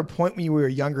 Was there ever a point when you were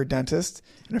a younger dentist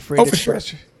and afraid to express?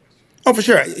 Sure. Oh, for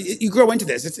sure. You grow into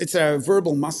this. It's a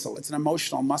verbal muscle. It's an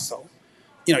emotional muscle.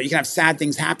 You know, you can have sad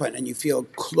things happen and you feel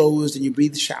closed and you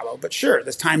breathe shallow. But sure,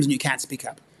 there's times when you can't speak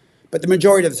up. But the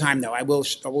majority of the time, though, I will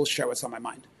share what's on my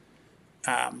mind.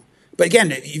 But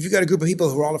again, if you've got a group of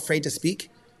people who are all afraid to speak,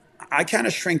 I kind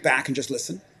of shrink back and just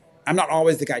listen. I'm not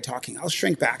always the guy talking. I'll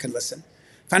shrink back and listen.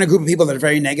 Find a group of people that are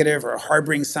very negative or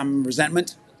harboring some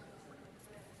resentment.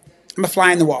 I'm a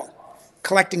fly in the wall,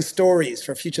 collecting stories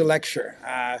for a future lecture,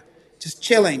 just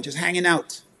chilling, just hanging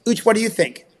out. Uche, what do you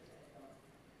think?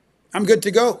 I'm good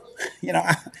to go. You know,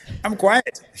 I'm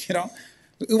quiet. You know,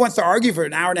 who wants to argue for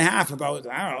an hour and a half about,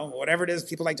 I don't know, whatever it is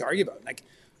people like to argue about? Like,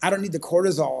 I don't need the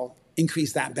cortisol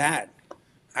increase that bad.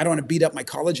 I don't want to beat up my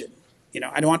collagen. You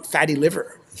know, I don't want fatty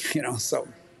liver, you know, so.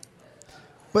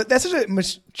 But that's such a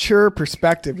mature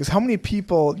perspective because how many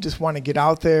people just want to get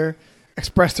out there,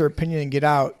 express their opinion and get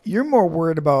out? You're more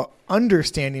worried about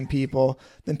understanding people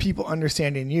than people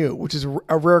understanding you, which is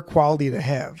a rare quality to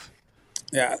have.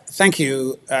 Yeah, thank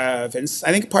you, Vince.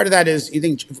 I think part of that is you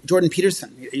think Jordan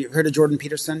Peterson. You've heard of Jordan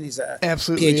Peterson? He's a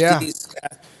absolutely, PhD.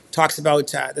 Yeah. Talks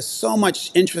about there's so much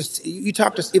interest. You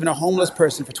talk to even a homeless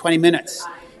person for 20 minutes,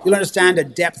 you'll understand a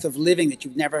depth of living that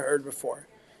you've never heard before.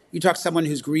 You talk to someone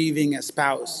who's grieving a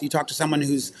spouse. You talk to someone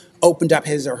who's opened up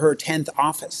his or her 10th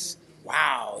office.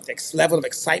 Wow, the level of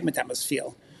excitement that must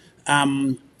feel.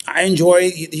 I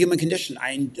enjoy the human condition.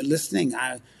 I'm listening.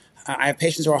 I have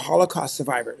patients who are Holocaust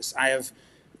survivors. I have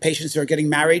patients who are getting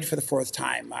married for the 4th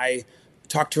time. I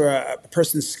talk to a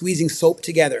person squeezing soap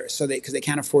together because they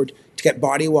can't afford to get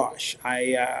body wash.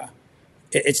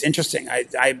 It's interesting.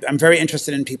 I'm very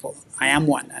interested in people. I am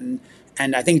one,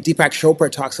 and I think Deepak Chopra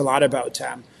talks a lot about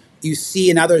you see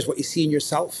in others what you see in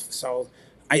yourself. So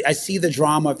I see the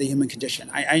drama of the human condition.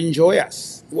 I enjoy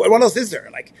us. What else is there?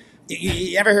 Like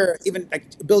you ever hear even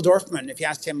like Bill Dorfman? If you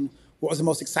asked him what was the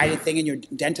most exciting thing in your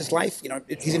dentist life, you know,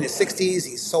 he's in his 60s.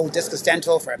 He's sold Discus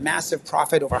Dental for a massive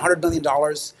profit, over $100 million.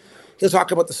 He'll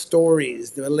talk about the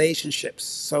stories, the relationships.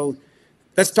 So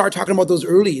let's start talking about those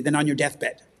early than on your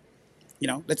deathbed. You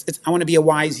know, I want to be a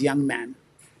wise young man,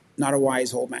 not a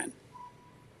wise old man.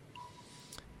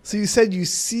 So you said you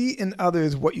see in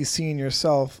others what you see in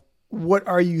yourself. What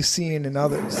are you seeing in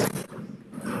others?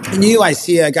 In you, I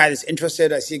see a guy that's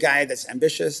interested. I see a guy that's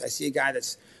ambitious. I see a guy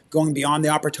that's going beyond the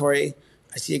operatory.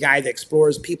 I see a guy that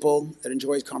explores people, that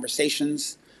enjoys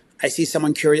conversations. I see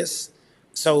someone curious.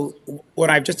 So what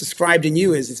I've just described in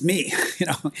you it's me. You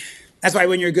know, that's why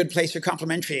when you're a good place, you're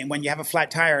complimentary, and when you have a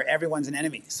flat tire, everyone's an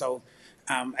enemy. So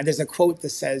and there's a quote that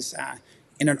says,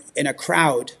 "In a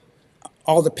crowd,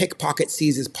 all the pickpocket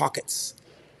sees is pockets."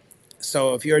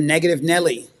 So if you're a negative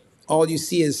Nelly, all you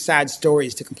see is sad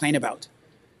stories to complain about.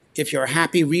 If you're a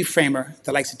happy reframer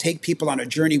that likes to take people on a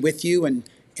journey with you and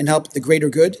help the greater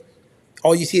good,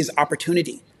 all you see is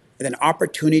opportunity. And then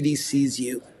opportunity sees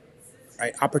you,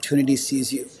 right? Opportunity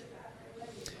sees you.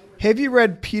 Have you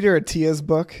read Peter Attia's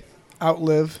book,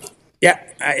 Outlive? Yeah,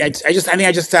 it was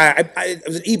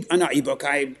not ebook.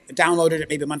 I downloaded it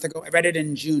maybe a month ago. I read it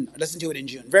in June. I listened to it in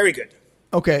June. Very good.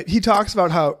 Okay. He talks about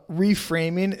how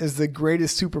reframing is the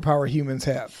greatest superpower humans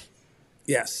have.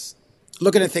 Yes.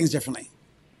 Looking at things differently.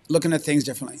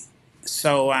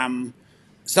 So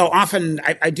often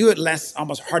I do it less,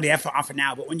 almost hardly ever often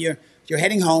now, but when you're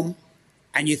heading home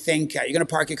and you think you're going to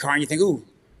park your car and you think, ooh,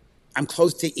 I'm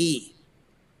close to E.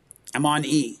 I'm on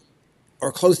E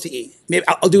or close to E. Maybe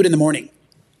I'll do it in the morning.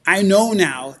 I know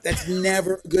now that's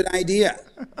never a good idea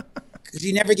because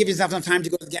you never give yourself enough time to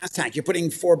go to the gas tank. You're putting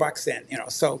 $4 in, you know.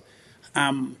 So,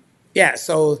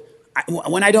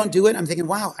 when I don't do it, I'm thinking,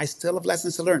 wow, I still have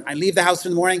lessons to learn. I leave the house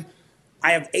in the morning.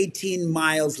 I have 18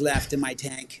 miles left in my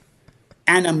tank,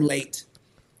 and I'm late.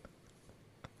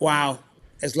 Wow,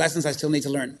 there's lessons I still need to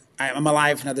learn. I'm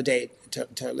alive another day to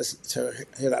listen to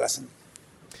hear that lesson.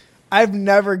 I've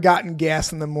never gotten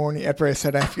gas in the morning after I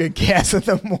said I have to get gas in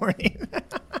the morning.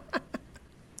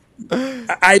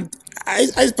 I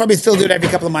probably still do it every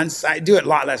couple of months. I do it a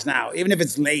lot less now. Even if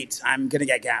it's late, I'm going to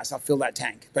get gas. I'll fill that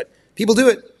tank. But people do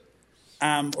it.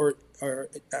 Or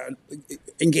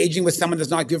engaging with someone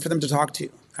that's not good for them to talk to.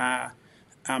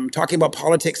 Talking about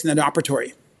politics in an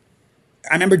operatory.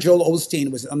 I remember Joel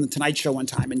Osteen was on the Tonight Show one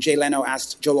time, and Jay Leno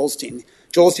asked Joel Osteen.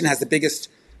 Joel Osteen has the biggest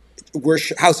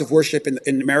house of worship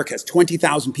in America. It's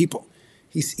 20,000 people.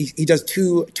 He does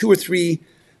two or 3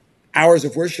 hours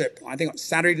of worship, I think on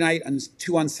Saturday night and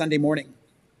 2 on Sunday morning.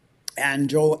 And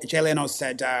Jay Leno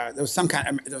said there was there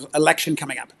was an election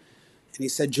coming up. And he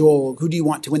said, Joel, who do you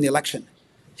want to win the election?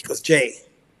 He goes, Jay,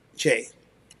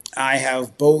 I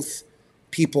have both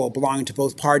people belonging to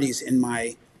both parties in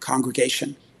my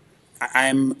congregation.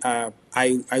 I'm a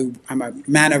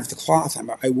man of the cloth.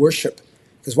 I worship.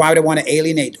 Because why would I want to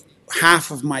alienate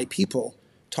half of my people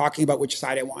talking about which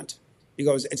side I want? He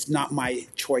goes, it's not my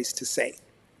choice to say.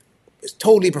 It's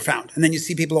totally profound. And then you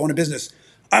see people own a business.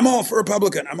 I'm all for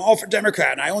Republican. I'm all for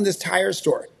Democrat. And I own this tire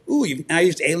store. Ooh, now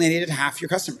you've just alienated half your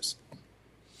customers.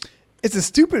 It's a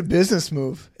stupid business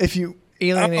move if you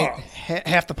alienate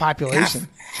half the population.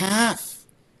 Half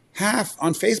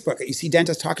on Facebook. You see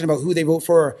dentists talking about who they vote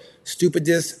for, stupid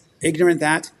this, ignorant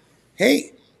that.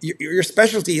 Hey, your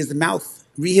specialty is the mouth,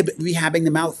 rehabbing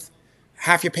the mouth.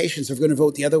 Half your patients are going to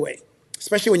vote the other way,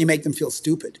 especially when you make them feel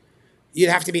stupid. You'd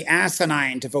have to be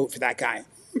asinine to vote for that guy.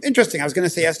 Interesting. I was going to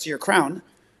say yes to your crown.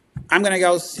 I'm going to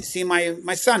go see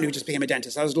my son who just became a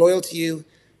dentist. I was loyal to you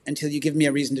until you give me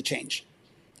a reason to change.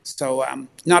 So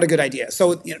not a good idea.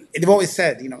 So they've always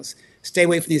said, stay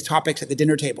away from these topics at the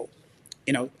dinner table.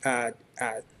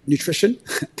 Nutrition,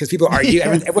 because people argue.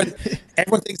 Everyone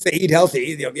thinks they eat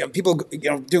healthy. People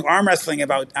doing arm wrestling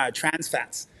about trans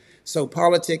fats. So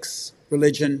politics,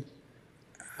 religion,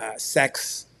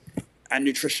 sex, and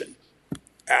nutrition.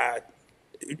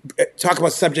 Talk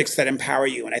about subjects that empower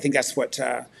you, and I think that's what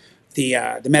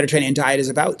the Mediterranean diet is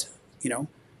about.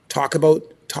 Talk about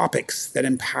topics that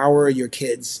empower your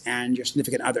kids and your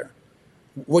significant other.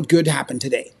 What good happened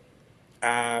today?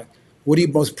 What are you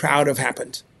most proud of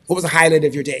happened? What was the highlight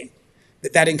of your day?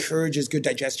 That encourages good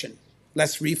digestion,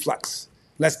 less reflux,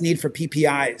 less need for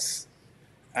PPIs,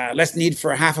 less need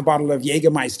for half a bottle of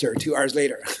Jägermeister 2 hours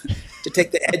later to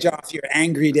take the edge off your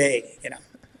angry day.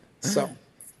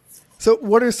 So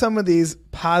what are some of these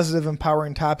positive,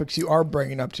 empowering topics you are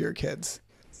bringing up to your kids?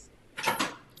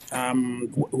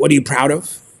 What are you proud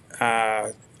of?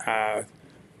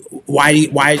 Why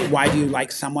do you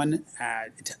like someone?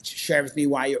 Share with me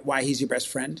why he's your best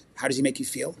friend. How does he make you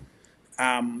feel?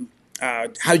 How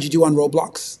did you do on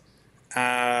Roblox?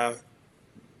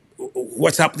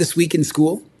 What's up this week in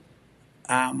school?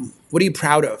 What are you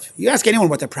proud of? You ask anyone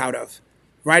what they're proud of.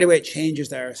 Right away, it changes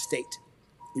their state.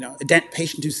 A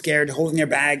patient who's scared, holding their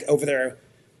bag over their,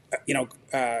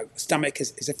 stomach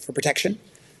is it for protection?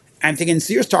 I'm thinking,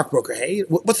 so you're a stockbroker, hey?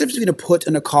 What's the difference between a put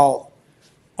and a call?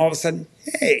 All of a sudden,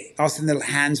 their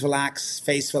hands relax,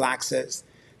 face relaxes.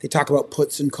 They talk about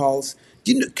puts and calls.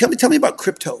 Tell me about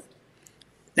crypto.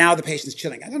 Now the patient's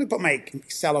chilling. I'm going to put my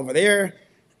Excel over there,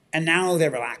 and now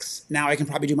they're relaxed. Now I can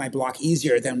probably do my block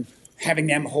easier than having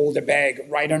them hold their bag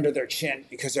right under their chin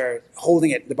because they're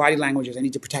holding it. The body language is, I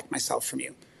need to protect myself from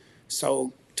you.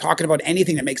 So talking about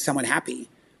anything that makes someone happy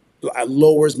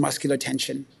lowers muscular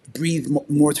tension, breathe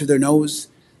more through their nose.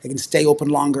 They can stay open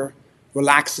longer,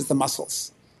 relaxes the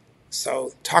muscles.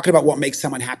 So talking about what makes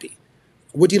someone happy.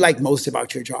 What do you like most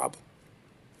about your job?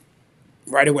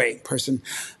 Right away, person,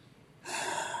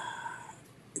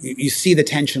 you see the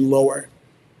tension lower.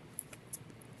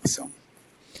 So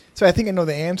I think I know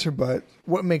the answer, but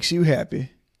what makes you happy?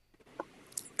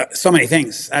 So many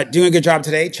things. Doing a good job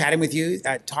today, chatting with you,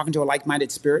 talking to a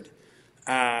like-minded spirit,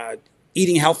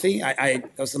 eating healthy. I there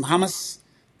was some hummus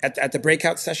at the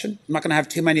breakout session. I'm not going to have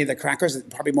too many of the crackers,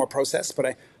 probably more processed,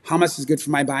 but hummus is good for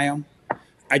my biome.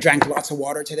 I drank lots of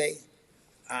water today.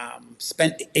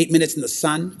 Spent 8 minutes in the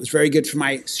sun. It was very good for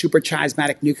my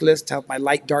suprachiasmatic nucleus to help my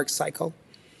light-dark cycle.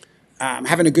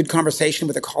 Having a good conversation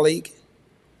with a colleague.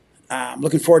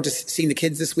 Looking forward to seeing the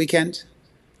kids this weekend,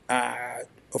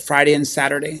 Friday and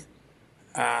Saturday.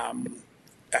 I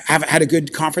had a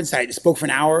good conference. I spoke for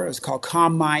an hour. It was called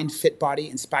Calm Mind, Fit Body,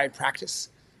 Inspired Practice.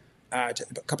 To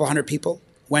a couple hundred people.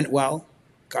 Went well.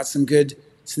 Got some good,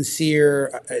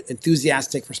 sincere,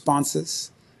 enthusiastic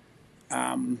responses.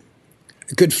 A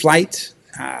good flight.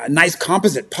 Nice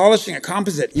composite, polishing a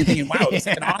composite. You're thinking, wow, it's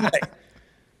like an onlay.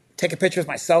 Take a picture with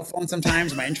my cell phone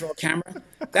sometimes, my intro camera.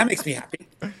 That makes me happy.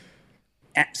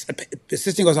 And the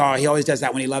assistant goes, oh, he always does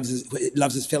that when he loves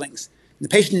his fillings. And the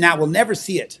patient now will never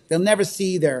see it. They'll never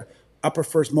see their upper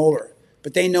first molar,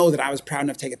 but they know that I was proud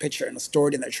enough to take a picture and store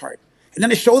it in their chart. And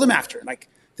then I show them after, like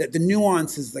the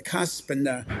nuances, the cusp, and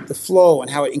the flow,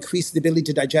 and how it increases the ability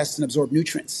to digest and absorb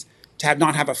nutrients, to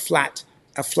not have a flat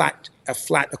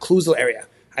occlusal area.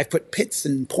 I've put pits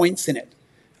and points in it.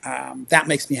 That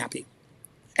makes me happy.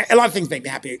 A lot of things make me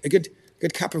happy. A good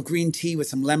cup of green tea with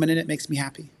some lemon in it makes me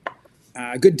happy.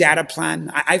 A good data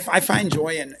plan. I find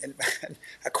joy in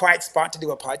a quiet spot to do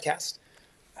a podcast.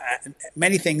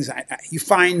 Many things. You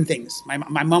find things.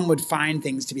 My mom would find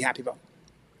things to be happy about.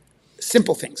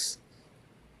 Simple things.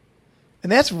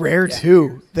 And that's rare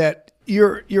too. That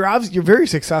you're obviously very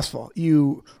successful.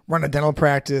 You run a dental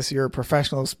practice. You're a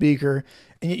professional speaker,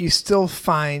 and yet you still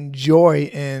find joy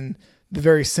in the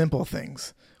very simple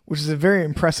things, which is a very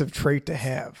impressive trait to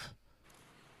have.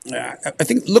 I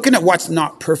think looking at what's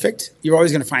not perfect, you're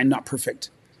always going to find not perfect.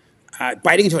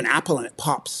 Biting into an apple and it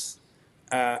pops.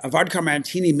 A vodka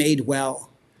martini made well.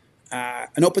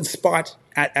 An open spot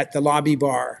at the lobby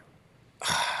bar.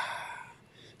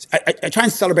 I try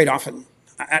and celebrate often.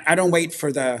 I don't wait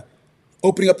for the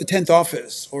opening up the 10th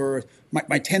office or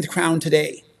my 10th crown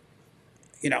today.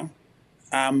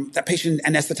 That patient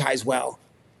anesthetized well.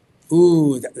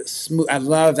 Ooh, smooth. I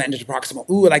love that interproximal.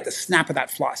 Ooh, I like the snap of that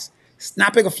floss.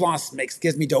 Snapping a floss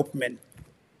gives me dopamine.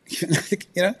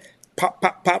 Pop,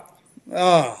 pop, pop.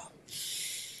 Oh.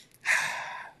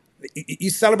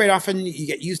 You celebrate often. You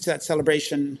get used to that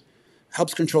celebration.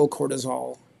 Helps control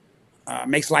cortisol.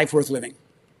 Makes life worth living.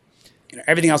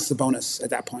 Everything else is a bonus at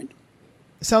that point.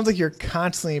 It sounds like you're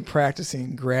constantly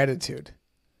practicing gratitude.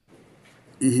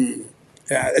 Mm-hmm.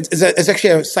 It's actually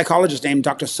a psychologist named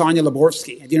Dr. Sonia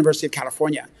Laborsky at the University of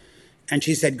California. And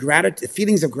she said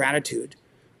feelings of gratitude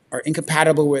are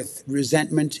incompatible with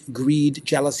resentment, greed,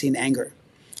 jealousy, and anger.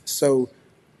 So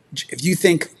if you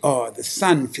think, oh, the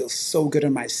sun feels so good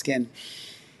on my skin,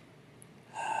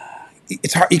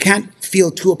 it's hard. You can't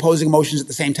feel two opposing emotions at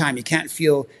the same time. You can't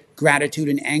feel gratitude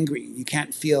and angry. You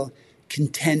can't feel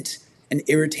content and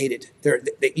irritated. Your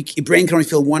brain can only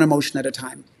feel one emotion at a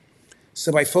time.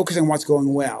 So by focusing on what's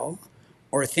going well,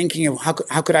 or thinking of how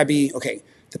could I be, okay,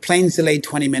 the plane's delayed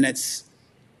 20 minutes.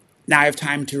 Now I have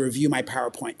time to review my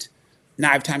PowerPoint. Now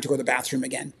I have time to go to the bathroom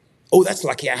again. Oh, that's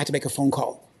lucky. I had to make a phone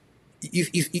call.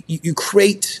 You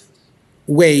create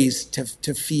ways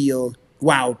to feel,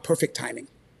 wow, perfect timing.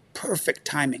 Perfect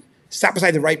timing. Sat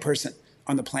beside the right person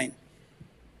on the plane.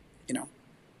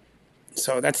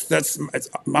 So that's it's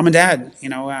mom and dad,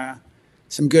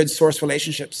 some good source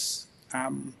relationships.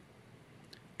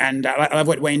 And I love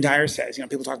what Wayne Dyer says.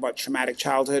 People talk about traumatic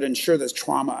childhood, and sure, there's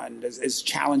trauma and there's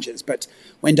challenges. But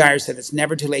Wayne Dyer said it's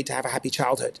never too late to have a happy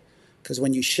childhood, because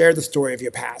when you share the story of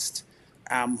your past,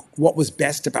 what was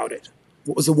best about it?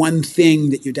 What was the one thing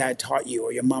that your dad taught you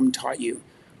or your mom taught you?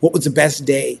 What was the best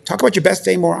day? Talk about your best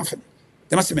day more often.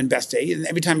 There must have been best day. And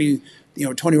every time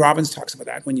Tony Robbins talks about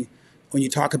that. When you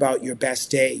talk about your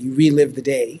best day, you relive the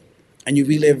day, and you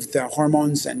relive the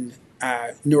hormones and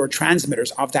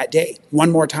neurotransmitters of that day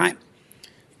one more time,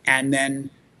 and then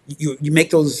you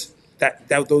make those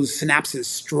synapses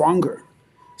stronger.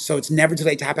 So it's never too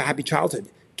late to have a happy childhood.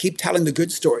 Keep telling the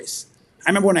good stories. I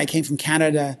remember when I came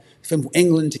from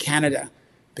England to Canada,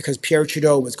 because Pierre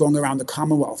Trudeau was going around the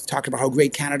Commonwealth talking about how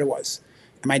great Canada was,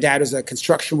 and my dad was a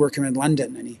construction worker in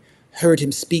London, and he heard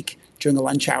him speak during a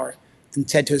lunch hour and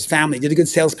said to his family, did a good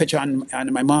sales pitch on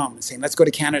my mom, saying, let's go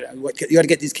to Canada. You got to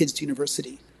get these kids to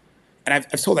university. And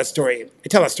I've told that story. I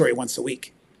tell that story once a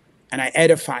week, and I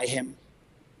edify him.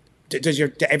 Does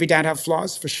every dad have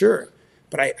flaws? For sure.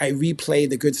 But I replay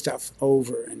the good stuff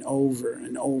over and over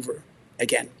and over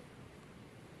again.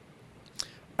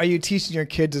 Are you teaching your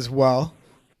kids as well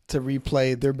to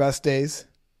replay their best days?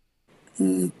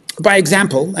 By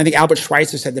example. I think Albert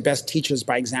Schweitzer said the best teachers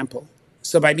by example.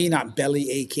 So by me not belly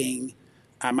aching,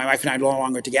 my wife and I are no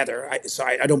longer together, so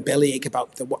I don't belly ache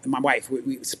about my wife.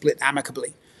 We split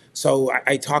amicably. So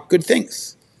I talk good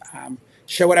things,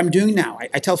 share what I'm doing now.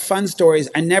 I tell fun stories.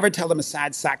 I never tell them a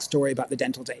sad sack story about the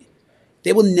dental day.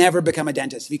 They will never become a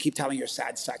dentist if you keep telling your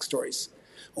sad sack stories.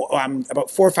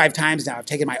 About 4 or 5 times now, I've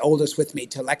taken my oldest with me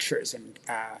to lectures in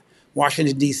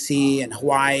Washington, D.C. and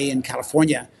Hawaii and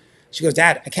California. She goes,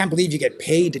 Dad, I can't believe you get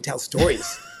paid to tell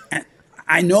stories. And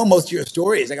I know most of your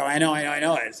stories. I go, I know.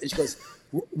 And she goes,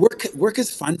 work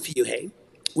is fun for you, hey?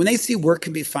 When they see work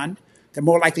can be fun, they're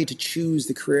more likely to choose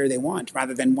the career they want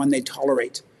rather than one they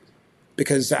tolerate.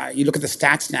 because you look at the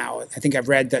stats now. I think I've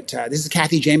read that this is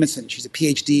Kathy Jamison. She's a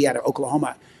PhD out of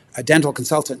Oklahoma, a dental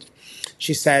consultant.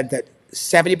 She said that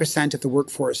 70% of the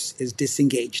workforce is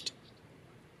disengaged,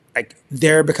 like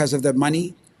there because of the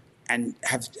money, and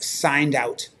have signed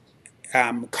out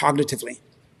cognitively.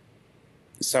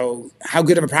 So how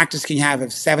good of a practice can you have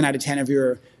if 7 out of 10 of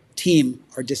your team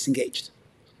are disengaged?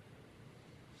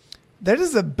 That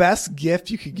is the best gift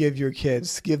you could give your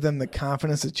kids. Give them the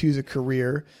confidence to choose a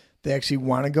career they actually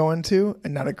want to go into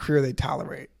and not a career they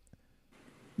tolerate.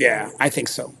 Yeah, I think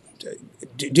so.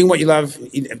 Doing what you love,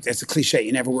 it's a cliche,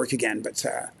 you never work again. But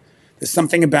there's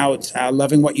something about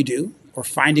loving what you do, or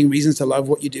finding reasons to love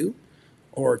what you do,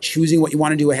 or choosing what you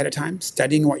want to do ahead of time,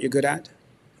 studying what you're good at,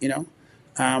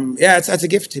 that's a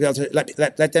gift to be able to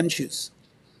let them choose.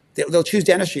 They'll choose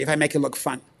dentistry if I make it look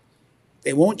fun.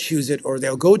 They won't choose it, or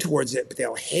they'll go towards it, but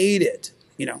they'll hate it.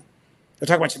 They'll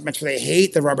talk about how much they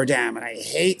hate the rubber dam, and I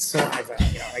hate saliva.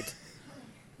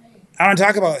 I don't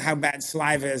talk about how bad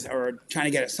saliva is, or trying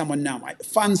to get someone numb.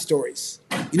 Fun stories.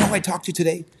 You know who I talked to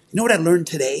today? You know what I learned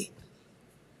today?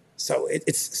 So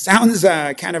it sounds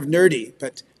kind of nerdy,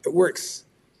 but it works.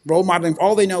 Role modeling,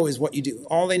 all they know is what you do.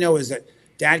 All they know is that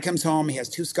dad comes home, he has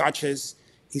 2 scotches,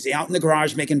 he's out in the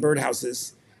garage making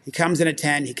birdhouses. He comes in at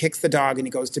 10, he kicks the dog, and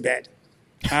he goes to bed.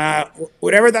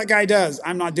 Whatever that guy does,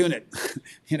 I'm not doing it,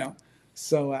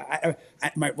 So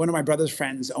one of my brother's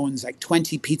friends owns like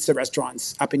 20 pizza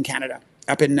restaurants up in Canada,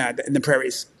 up in the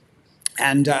prairies.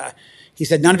 And he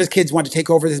said none of his kids want to take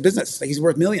over his business. Like, he's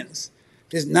worth millions.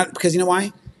 Because you know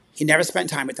why? He never spent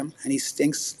time with them, and he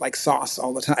stinks like sauce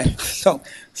all the time. So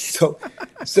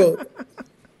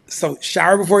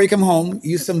shower before you come home,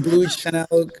 use some blue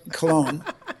Chanel cologne,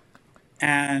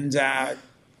 and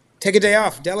take a day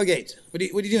off, delegate. What are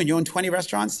you doing? You own 20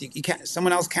 restaurants? You can't,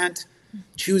 someone else can't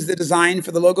choose the design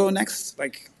for the logo next?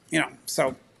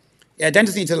 So yeah,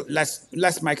 dentists need to less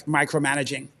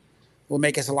micromanaging will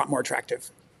make us a lot more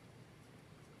attractive.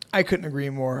 I couldn't agree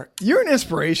more. You're an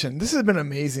inspiration. This has been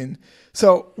amazing.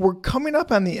 So we're coming up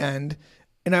on the end,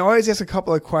 and I always ask a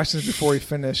couple of questions before we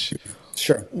finish.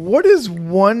 Sure. What is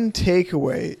one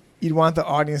takeaway you'd want the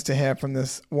audience to have from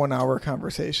this 1 hour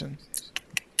conversation?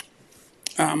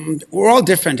 We're all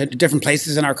different at different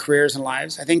places in our careers and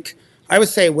lives. I would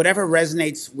say whatever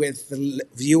resonates with the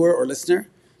viewer or listener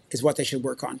is what they should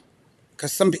work on.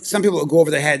 Because some people will go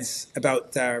over their heads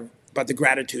about the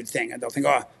gratitude thing, and they'll think,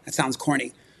 oh, that sounds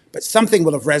corny. But something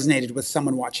will have resonated with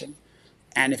someone watching.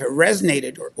 And if it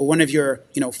resonated, or one of your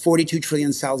 42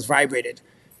 trillion cells vibrated,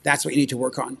 that's what you need to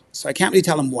work on. So I can't really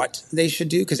tell them what they should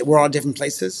do, because we're all different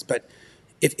places. But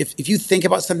if you think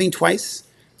about something twice,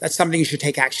 that's something you should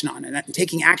take action on. And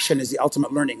taking action is the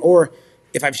ultimate learning. Or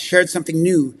if I've shared something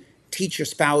new, teach your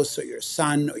spouse or your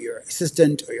son or your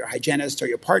assistant or your hygienist or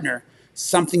your partner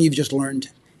something you've just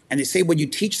learned. And they say when you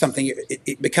teach something,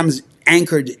 it becomes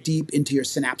anchored deep into your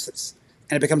synapses.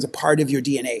 And it becomes a part of your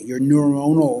DNA, your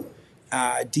neuronal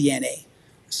DNA.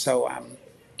 So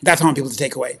that's what I want people to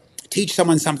take away. Teach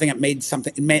someone something that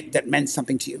meant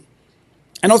something to you.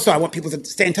 And also, I want people to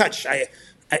stay in touch.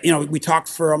 We talked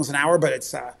for almost an hour, but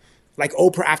it's like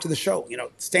Oprah after the show.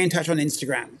 Stay in touch on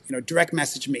Instagram. Direct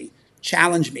message me,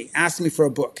 challenge me, ask me for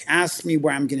a book, ask me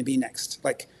where I'm going to be next.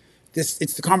 Like this,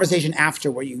 it's the conversation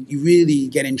after where you really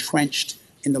get entrenched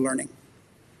in the learning.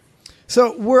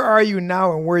 So where are you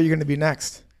now, and where are you going to be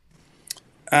next?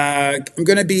 I'm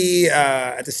going to be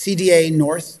at the CDA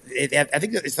North. I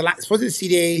think it's supposedly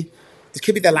the CDA. It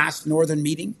could be the last northern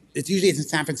meeting. It's in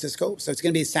San Francisco, so it's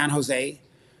going to be San Jose.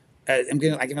 I'm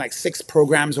going to give 6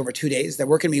 programs over 2 days. They're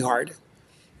working me hard.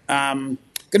 Going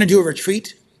to do a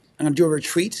retreat. I'm going to do a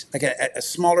retreat, like a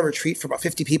smaller retreat for about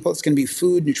 50 people. It's going to be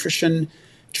food, nutrition,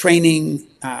 training,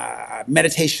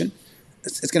 meditation.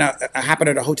 It's going to happen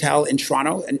at a hotel in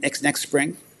Toronto next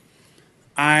spring.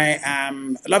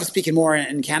 I love speaking more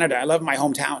in Canada. I love my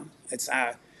hometown. It's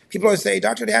people always say,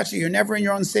 Dr. Odiatu, you're never in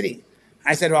your own city.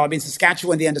 I said, well, I'll be in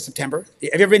Saskatchewan at the end of September. Have you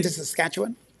ever been to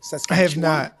Saskatchewan? I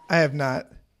have not.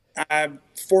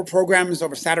 4 programs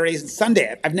over Saturdays and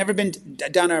Sunday. I've never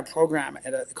done a program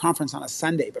at a conference on a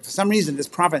Sunday, but for some reason, this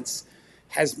province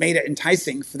has made it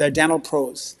enticing for their dental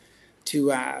pros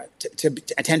to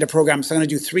attend a program. So I'm going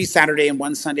to do 3 Saturday and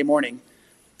 1 Sunday morning,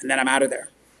 and then I'm out of there.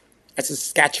 That's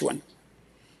Saskatchewan.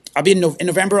 I'll be in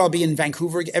November. I'll be in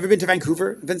Vancouver. Ever been to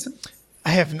Vancouver, Vincent? I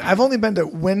haven't. I've only been to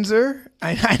Windsor.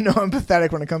 I know I'm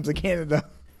pathetic when it comes to Canada.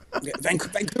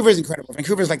 Vancouver is incredible.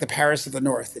 Vancouver is like the Paris of the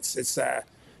North. It's a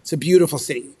beautiful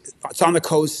city. It's on the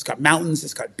coast. It's got mountains.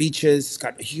 It's got beaches. It's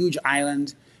got a huge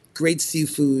island. Great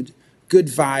seafood. Good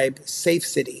vibe. Safe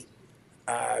city.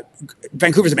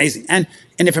 Vancouver's amazing, and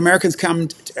if Americans come,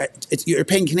 you're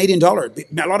paying Canadian dollar.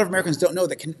 A lot of Americans don't know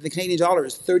that the Canadian dollar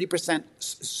is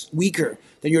 30% weaker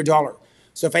than your dollar.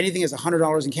 So if anything is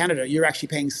 $100 in Canada, you're actually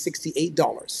paying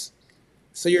 $68.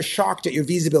 So you're shocked at your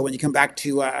visa bill when you come back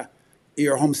to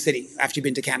your home city after you've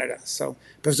been to Canada. So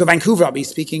Vancouver, I'll be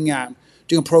speaking,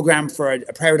 doing a program for a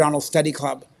periodontal study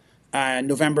club,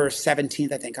 November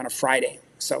 17th, I think, on a Friday.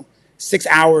 So 6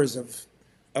 hours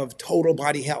of total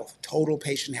body health, total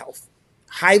patient health,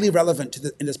 highly relevant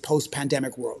in this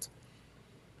post-pandemic world.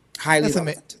 Highly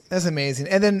relevant. That's amazing.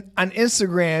 And then on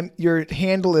Instagram, your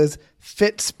handle is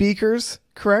Fit Speakers,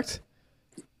 correct?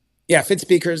 Yeah, Fit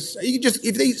Speakers. You can just,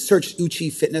 if they search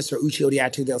Uche Fitness or Uche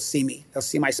Odiatu, they'll see me. They'll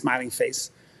see my smiling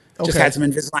face. Okay. Just had some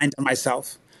Invisalign done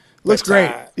myself. Looks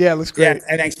great. Yeah, looks great.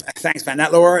 Yeah, thanks, man.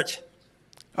 That lower arch.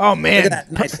 Oh man, look at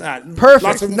that. Nice. Perfect.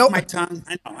 Lots of my tongue.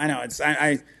 I know. It's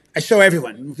I show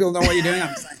everyone. People know what you're doing.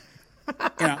 I'm just like,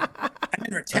 I'm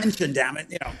in retention. Damn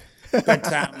it. But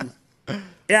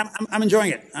yeah, I'm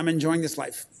enjoying it. I'm enjoying this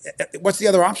life. What's the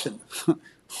other option?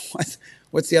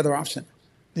 What's the other option?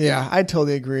 Yeah, I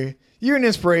totally agree. You're an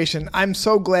inspiration. I'm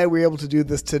so glad we were able to do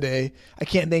this today. I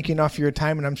can't thank you enough for your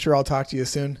time, and I'm sure I'll talk to you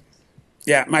soon.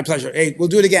 Yeah, my pleasure. Hey, we'll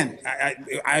do it again.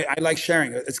 I like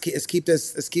sharing. Let's keep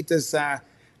this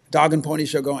dog and pony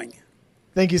show going.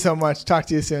 Thank you so much. Talk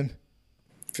to you soon.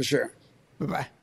 For sure. Bye-bye.